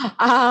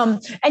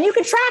 And you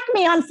could track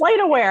me on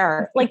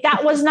FlightAware. Like,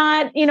 that was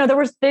not, we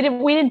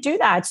didn't do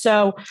that.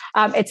 So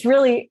it's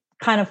really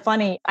kind of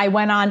funny. I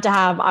went on to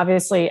have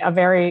obviously a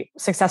very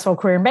successful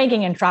career in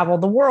banking and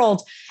traveled the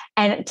world.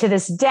 And to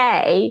this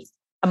day,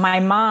 my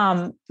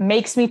mom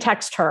makes me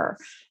text her.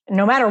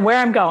 No matter where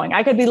I'm going,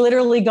 I could be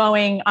literally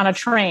going on a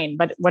train,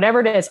 but whatever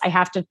it is, I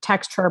have to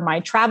text her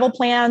my travel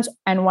plans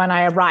and when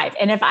I arrive.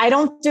 And if I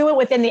don't do it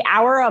within the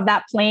hour of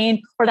that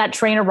plane or that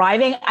train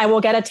arriving, I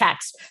will get a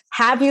text.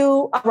 Have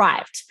you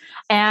arrived?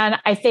 And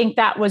I think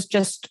that was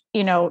just,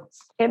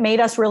 it made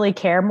us really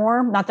care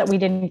more. Not that we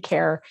didn't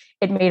care.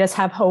 It made us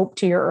have hope,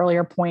 to your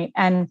earlier point.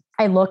 And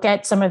I look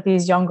at some of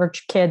these younger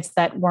kids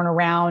that weren't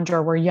around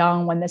or were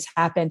young when this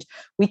happened.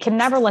 We can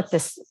never let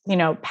this,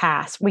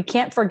 pass. We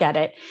can't forget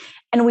it.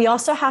 And we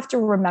also have to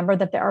remember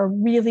that there are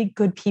really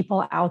good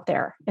people out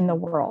there in the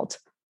world.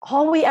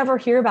 All we ever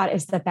hear about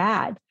is the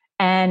bad.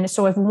 And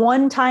so if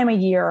one time a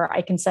year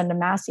I can send a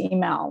mass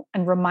email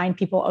and remind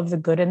people of the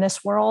good in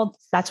this world,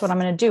 that's what I'm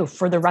going to do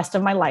for the rest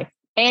of my life.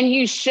 And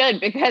you should,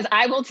 because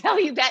I will tell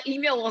you that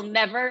email will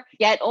never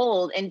get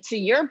old. And to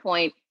your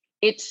point,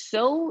 it's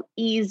so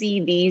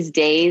easy these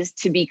days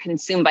to be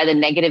consumed by the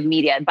negative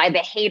media, by the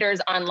haters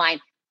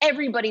online.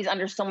 Everybody's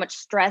under so much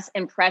stress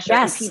and pressure,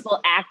 and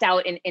people act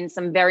out in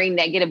some very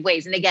negative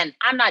ways. And again,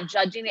 I'm not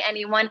judging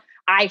anyone.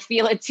 I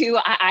feel it too.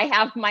 I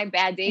have my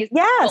bad days.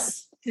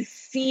 Yes. But to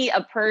see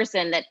a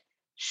person that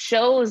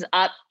shows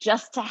up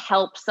just to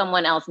help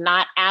someone else,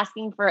 not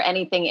asking for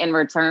anything in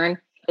return,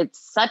 it's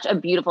such a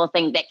beautiful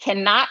thing that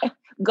cannot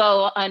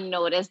go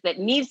unnoticed, that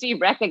needs to be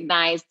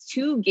recognized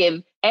to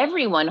give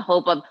everyone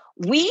hope of,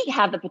 we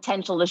have the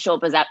potential to show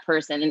up as that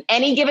person in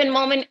any given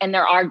moment. And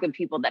there are good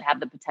people that have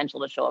the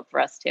potential to show up for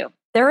us too.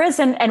 There is.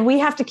 And we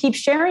have to keep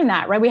sharing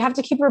that, right? We have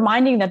to keep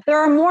reminding that there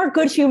are more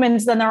good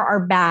humans than there are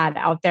bad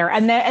out there.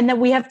 And that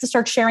we have to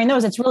start sharing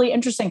those. It's really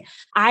interesting.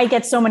 I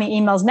get so many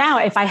emails now.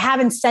 If I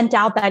haven't sent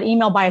out that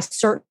email by a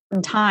certain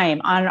time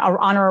on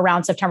or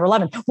around September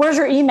 11th, where's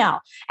your email?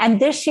 And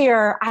this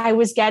year I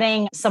was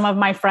getting some of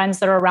my friends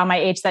that are around my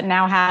age that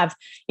now have,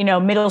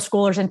 middle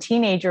schoolers and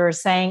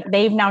teenagers saying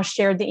they've now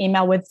shared the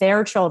email with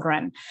their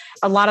children.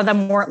 A lot of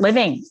them weren't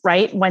living,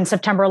 right, when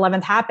September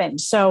 11th happened.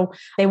 So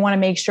they want to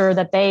make sure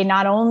that they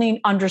not only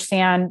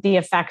understand the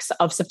effects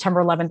of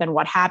September 11th and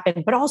what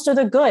happened, but also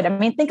the good. I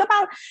mean, think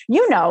about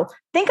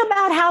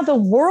how the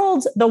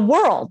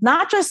world,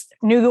 not just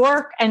New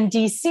York and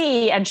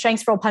DC and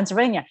Shanksville,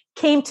 Pennsylvania,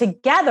 came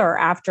together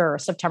after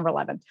September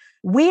 11th.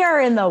 We are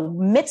in the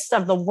midst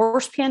of the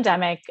worst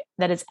pandemic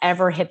that has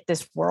ever hit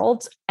this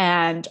world.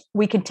 And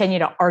we continue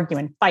to argue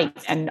and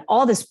fight and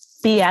all this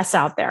BS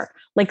out there.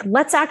 Like,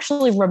 let's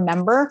actually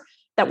remember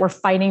that we're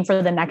fighting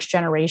for the next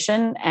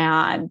generation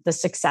and the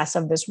success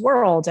of this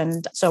world.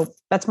 And so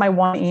that's my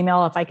one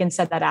email. If I can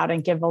set that out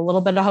and give a little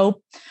bit of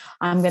hope,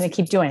 I'm going to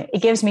keep doing it.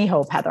 It gives me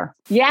hope, Heather.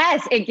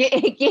 Yes, it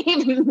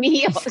gave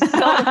me so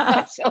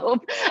much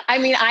hope. I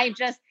mean, I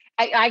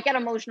get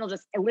emotional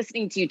just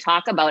listening to you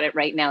talk about it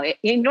right now.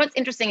 What's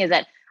interesting is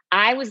that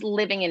I was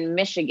living in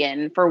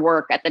Michigan for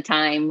work at the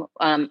time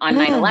on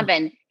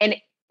 9/11. And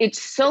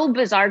it's so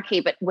bizarre,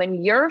 Kate, but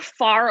when you're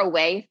far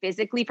away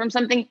physically from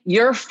something,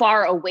 you're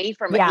far away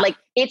from it. Yeah. Like,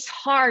 it's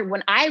hard.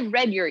 When I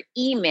read your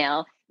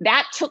email,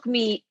 that took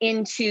me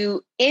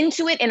into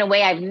it in a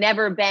way I've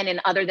never been in,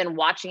 other than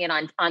watching it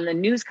on the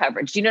news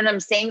coverage. Do you know what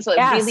I'm saying? So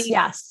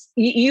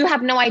you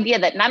have no idea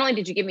that not only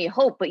did you give me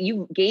hope, but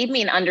you gave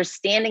me an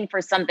understanding for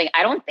something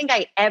I don't think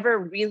I ever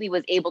really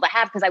was able to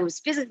have, because I was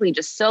physically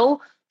just so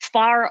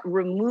far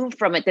removed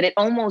from it that it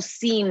almost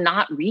seemed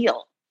not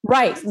real.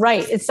 Right.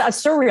 It's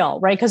surreal,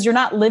 right? Because you're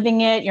not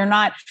living it.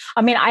 I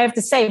have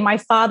to say, my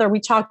father, we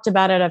talked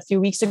about it a few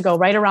weeks ago,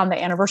 right around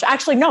the anniversary.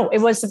 Actually, no, it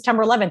was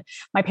September 11th.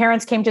 My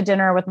parents came to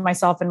dinner with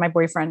myself and my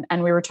boyfriend,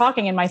 and we were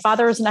talking, and my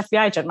father is an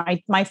FBI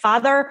agent. My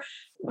father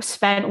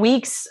spent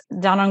weeks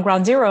down on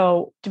Ground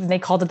Zero. They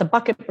called it the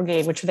Bucket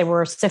Brigade, which they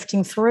were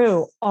sifting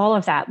through all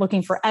of that,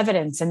 looking for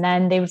evidence. And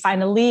then they would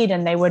find a lead,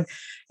 and they would,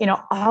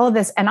 all of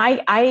this. And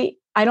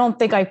I don't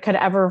think I could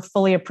ever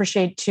fully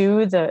appreciate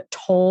too the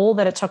toll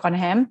that it took on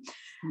him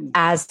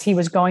as he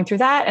was going through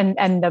that,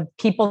 and the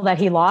people that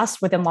he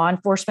lost within law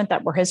enforcement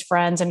that were his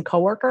friends and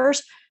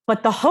coworkers,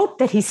 but the hope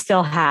that he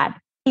still had,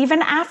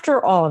 even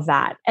after all of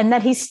that, and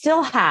that he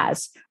still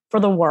has for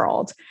the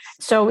world.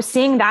 So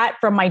seeing that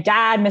from my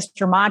dad,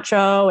 Mr.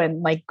 Macho,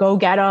 and like, go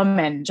get him,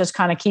 and just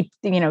kind of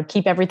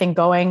keep everything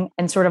going,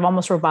 and sort of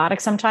almost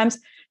robotic sometimes,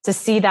 to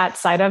see that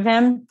side of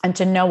him and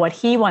to know what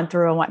he went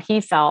through and what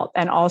he felt.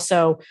 And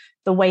also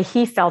the way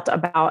he felt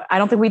about, I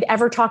don't think we'd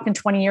ever talked in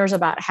 20 years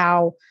about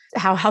how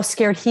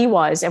scared he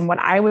was and what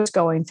I was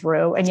going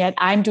through. And yet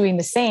I'm doing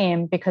the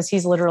same because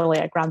he's literally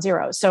at Ground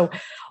Zero. So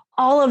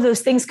all of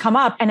those things come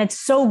up, and it's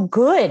so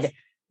good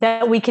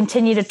that we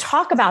continue to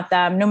talk about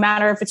them, no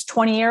matter if it's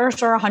 20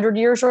 years or 100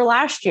 years or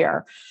last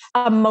year.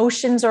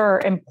 Emotions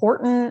are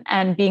important,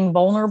 and being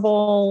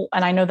vulnerable.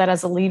 And I know that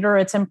as a leader,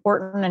 it's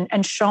important,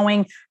 and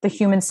showing the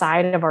human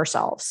side of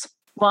ourselves.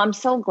 Well, I'm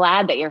so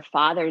glad that your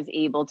father is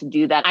able to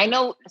do that. I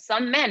know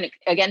some men,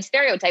 again,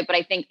 stereotype, but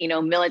I think,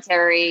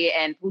 military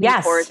and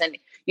police force, and,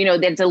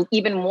 that's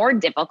even more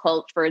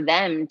difficult for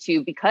them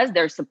to, because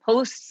they're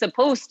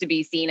supposed to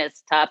be seen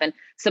as tough and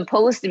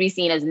supposed to be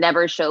seen as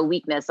never show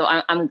weakness. So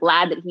I'm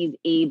glad that he's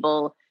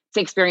able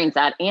to experience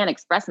that and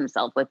express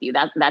himself with you.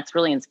 That's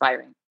really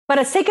inspiring. But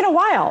it's taken a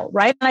while,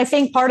 right? And I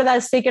think part of that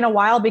has taken a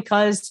while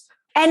because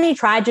any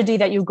tragedy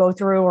that you go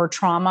through or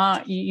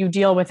trauma, you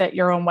deal with it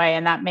your own way.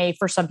 And that may,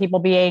 for some people,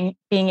 being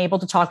able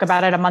to talk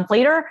about it a month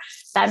later,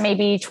 that may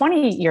be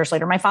 20 years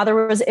later. My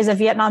father is a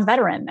Vietnam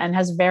veteran and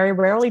has very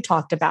rarely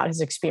talked about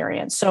his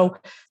experience. So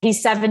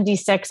he's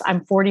 76,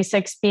 I'm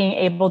 46, being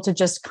able to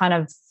just kind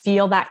of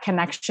feel that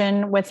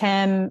connection with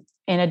him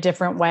in a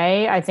different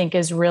way, I think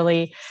is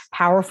really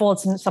powerful.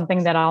 It's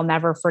something that I'll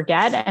never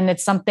forget. And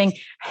it's something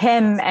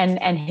him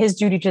and his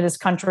duty to this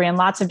country in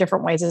lots of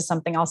different ways is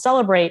something I'll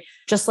celebrate,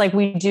 just like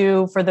we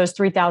do for those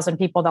 3,000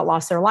 people that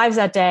lost their lives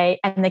that day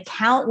and the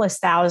countless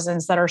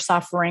thousands that are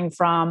suffering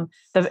from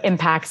the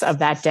impacts of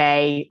that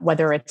day,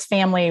 whether it's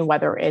family,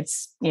 whether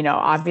it's,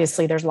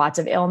 obviously there's lots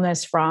of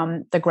illness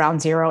from the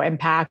Ground Zero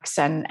impacts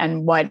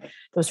and what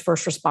those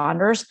first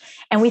responders.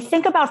 And we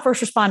think about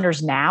first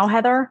responders now,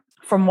 Heather,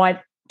 from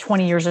what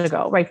 20 years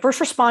ago, right? First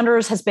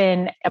responders has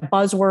been a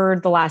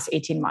buzzword the last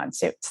 18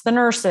 months. It's the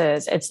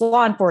nurses, it's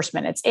law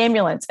enforcement, it's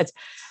ambulance.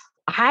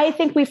 I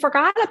think we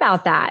forgot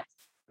about that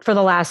for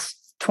the last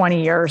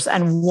 20 years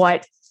and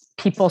what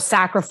people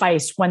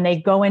sacrifice when they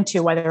go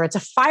into, whether it's a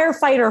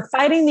firefighter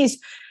fighting these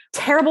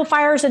terrible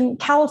fires in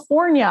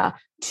California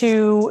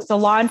to the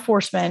law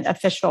enforcement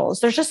officials.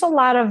 There's just a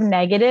lot of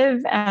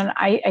negative. And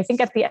I think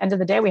at the end of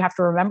the day, we have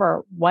to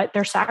remember what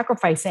they're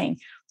sacrificing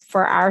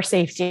for our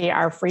safety,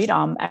 our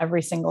freedom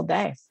every single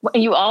day.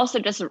 You also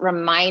just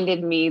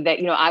reminded me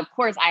that, of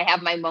course I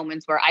have my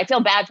moments where I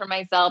feel bad for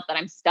myself that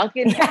I'm stuck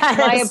in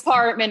my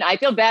apartment. I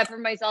feel bad for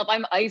myself.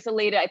 I'm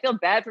isolated. I feel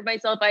bad for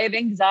myself. I have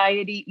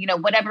anxiety,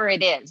 whatever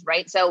it is.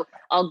 Right. So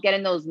I'll get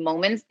in those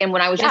moments. And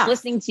when I was just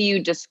listening to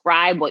you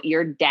describe what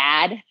your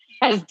dad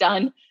has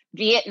done,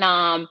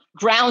 Vietnam,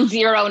 Ground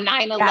Zero,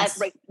 9/11. Yes.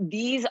 Right?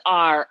 These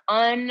are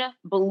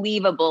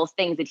unbelievable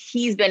things that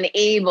he's been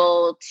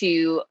able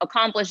to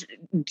accomplish,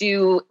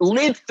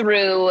 live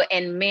through,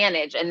 and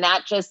manage. And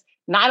that just,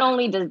 not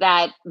only does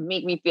that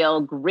make me feel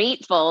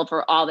grateful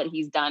for all that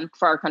he's done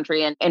for our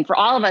country and for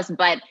all of us,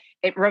 but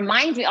it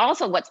reminds me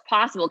also what's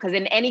possible. Because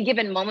in any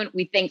given moment,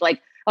 we think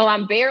like, oh,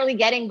 I'm barely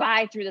getting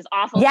by through this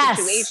awful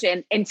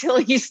situation,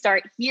 until you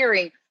start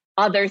hearing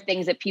other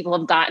things that people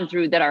have gotten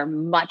through that are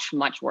much,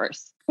 much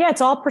worse. Yeah,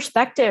 it's all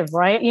perspective,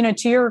 right?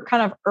 To your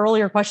kind of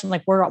earlier question,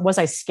 like, where was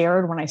I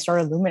scared when I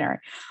started Luminary?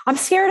 I'm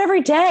scared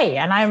every day,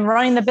 and I'm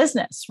running the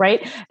business,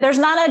 right? There's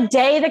not a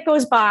day that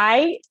goes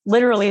by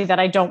literally that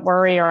I don't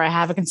worry, or I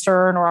have a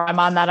concern, or I'm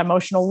on that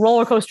emotional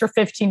roller coaster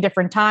 15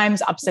 different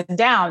times, ups and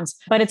downs,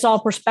 but it's all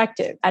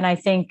perspective. And I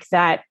think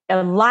that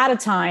a lot of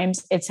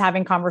times it's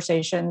having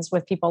conversations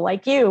with people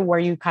like you, where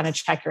you kind of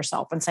check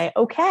yourself and say,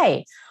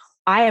 okay,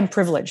 I am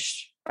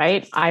privileged.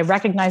 Right. I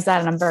recognize that.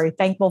 And I'm very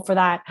thankful for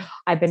that.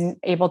 I've been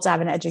able to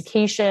have an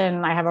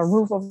education. I have a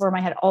roof over my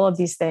head, all of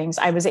these things.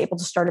 I was able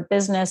to start a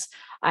business.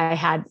 I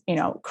had,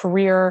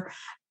 career.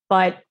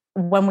 But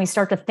when we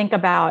start to think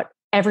about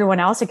everyone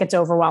else, it gets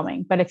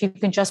overwhelming. But if you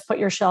can just put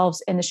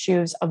yourselves in the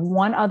shoes of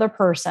one other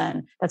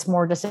person that's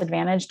more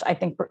disadvantaged, I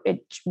think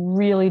it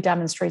really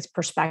demonstrates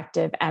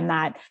perspective, and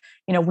that,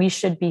 we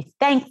should be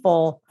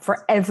thankful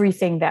for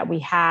everything that we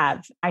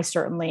have. I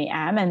certainly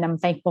am. And I'm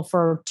thankful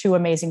for two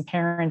amazing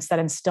parents that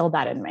instilled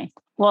that in me.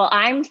 Well,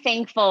 I'm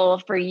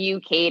thankful for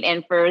you, Kate,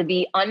 and for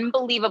the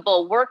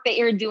unbelievable work that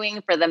you're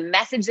doing, for the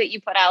message that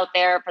you put out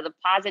there, for the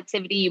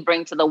positivity you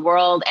bring to the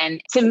world.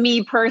 And to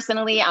me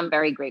personally, I'm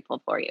very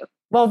grateful for you.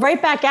 Well,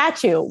 right back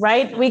at you,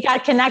 right? We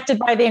got connected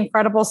by the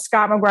incredible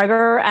Scott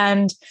McGregor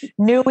and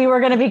knew we were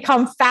going to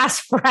become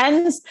fast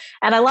friends.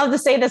 And I love to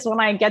say this when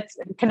I get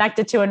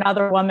connected to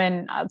another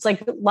woman, it's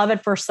like love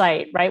at first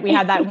sight, right? We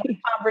had that one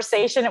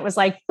conversation. It was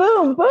like,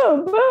 boom,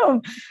 boom,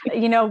 boom.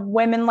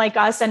 Women like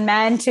us, and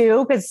men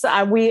too, because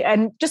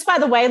and just by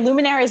the way,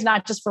 Luminary is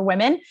not just for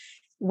women.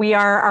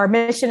 Our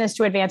mission is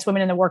to advance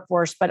women in the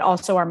workforce, but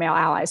also our male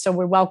allies. So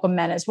we welcome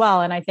men as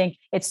well. And I think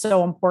it's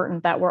so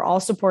important that we're all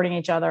supporting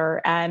each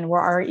other, and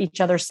we're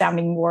each other's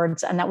sounding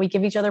boards, and that we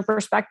give each other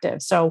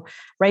perspective. So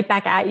right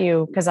back at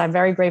you, because I'm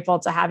very grateful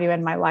to have you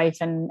in my life,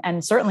 and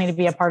certainly to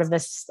be a part of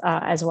this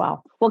as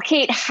well. Well,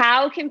 Kate,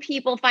 how can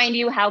people find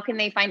you? How can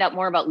they find out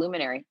more about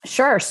Luminary?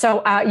 Sure.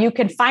 So you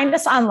can find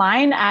us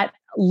online at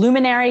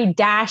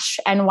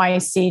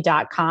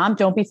luminary-nyc.com.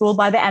 Don't be fooled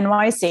by the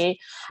NYC.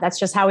 That's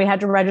just how we had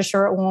to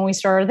register it when we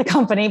started the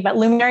company, but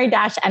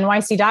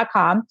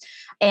luminary-nyc.com.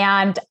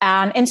 And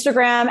on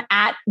Instagram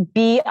at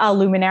Be a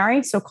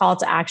Luminary. So call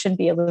to action,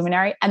 Be a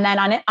Luminary. And then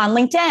on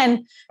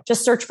LinkedIn,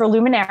 just search for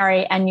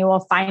Luminary and you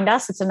will find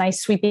us. It's a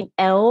nice sweeping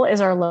L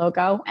is our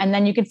logo. And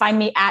then you can find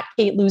me at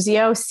Kate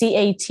Luzio,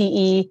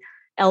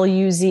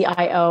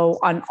 CATELUZIO,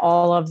 on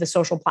all of the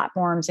social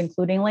platforms,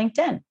 including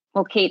LinkedIn.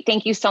 Well, Kate,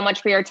 thank you so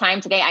much for your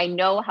time today. I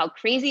know how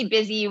crazy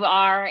busy you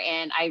are,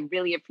 and I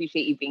really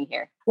appreciate you being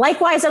here.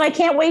 Likewise, and I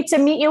can't wait to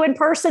meet you in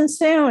person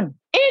soon.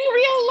 In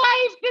real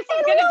life, this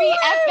is going to be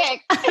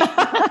epic.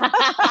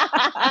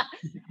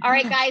 All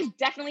right, guys,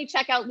 definitely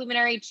check out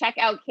Luminary. Check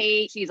out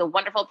Kate. She's a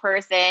wonderful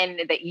person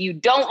that you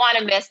don't want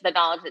to miss the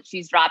knowledge that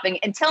she's dropping.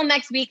 Until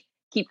next week,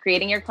 keep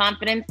creating your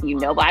confidence. You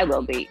know I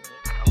will be.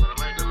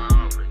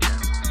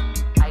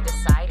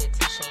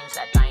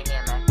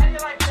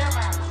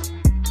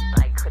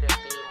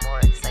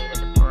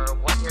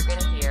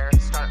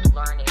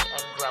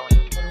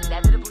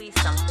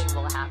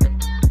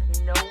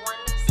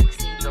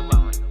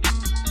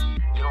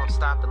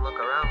 Stop and look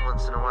around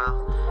once in a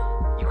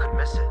while, you could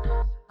miss it.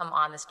 Come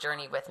on this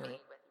journey with me.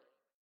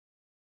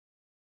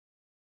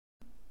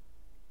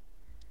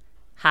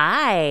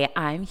 Hi,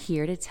 I'm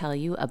here to tell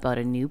you about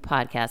a new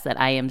podcast that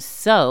I am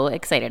so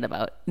excited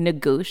about,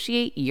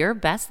 Negotiate Your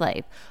Best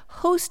Life,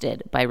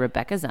 hosted by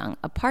Rebecca Zung,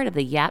 a part of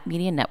the Yap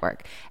Media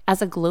Network.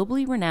 As a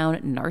globally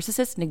renowned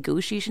narcissist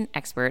negotiation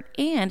expert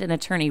and an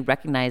attorney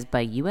recognized by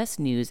U.S.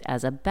 News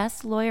as a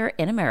best lawyer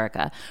in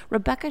America,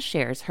 Rebecca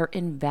shares her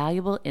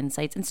invaluable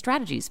insights and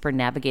strategies for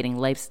navigating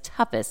life's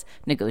toughest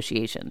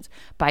negotiations.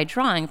 By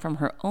drawing from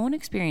her own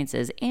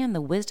experiences and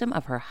the wisdom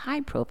of her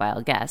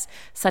high-profile guests,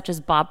 such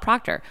as Bob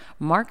Proctor,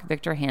 Mark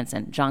Victor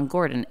Hansen, John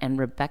Gordon, and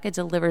Rebecca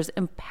delivers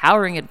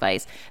empowering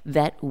advice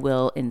that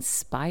will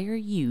inspire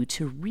you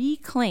to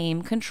reclaim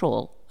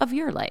control of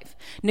your life.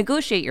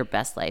 Negotiate Your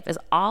Best Life is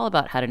all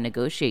about how to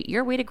negotiate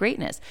your way to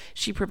greatness.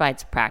 She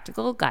provides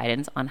practical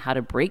guidance on how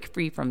to break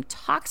free from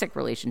toxic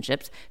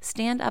relationships,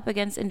 stand up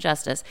against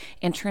injustice,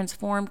 and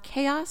transform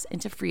chaos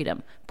into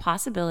freedom,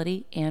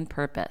 possibility, and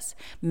purpose.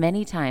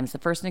 Many times, the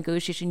first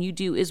negotiation you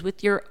do is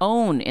with your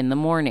own in the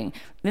morning.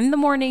 In the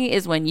morning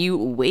is when you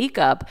wake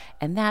up,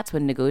 and that's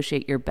when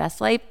Negotiate Your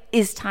Best Life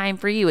is time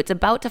for you. It's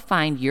about to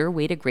find your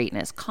way to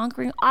greatness,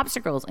 conquering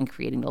obstacles, and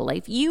creating the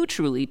life you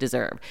truly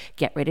deserve.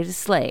 Get ready to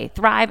slay,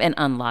 thrive, and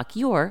unlock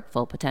your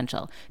full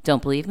potential.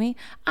 Don't believe me?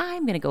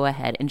 I'm going to go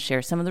ahead and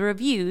share some of the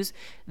reviews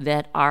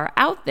that are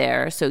out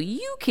there so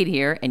you can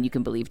hear and you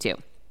can believe too.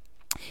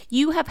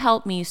 You have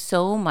helped me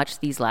so much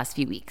these last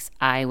few weeks.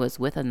 I was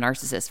with a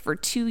narcissist for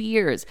 2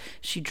 years.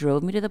 She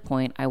drove me to the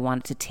point I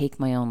wanted to take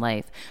my own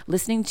life.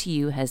 Listening to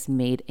you has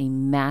made a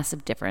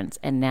massive difference,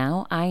 and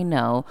now I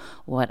know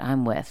what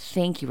I'm with.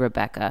 Thank you,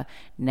 Rebecca.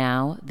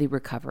 Now the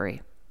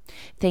recovery.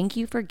 Thank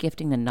you for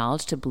gifting the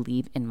knowledge to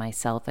believe in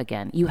myself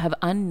again. You have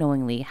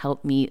unknowingly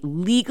helped me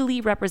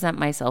legally represent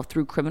myself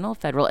through criminal,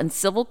 federal, and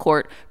civil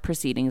court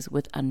proceedings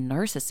with a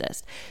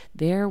narcissist.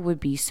 There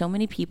would be so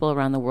many people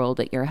around the world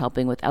that you're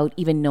helping without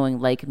even knowing,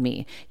 like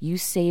me. You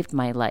saved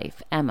my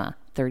life. Emma,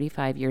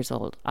 35 years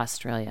old,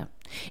 Australia.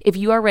 If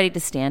you are ready to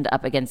stand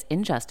up against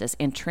injustice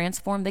and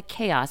transform the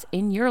chaos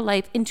in your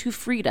life into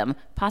freedom,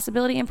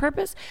 possibility, and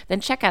purpose, then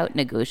check out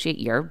Negotiate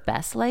Your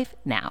Best Life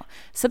now.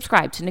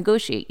 Subscribe to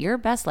Negotiate Your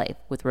Best Life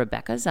with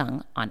Rebecca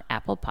Zung on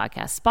Apple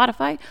Podcasts,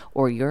 Spotify,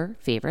 or your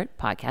favorite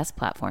podcast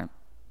platform.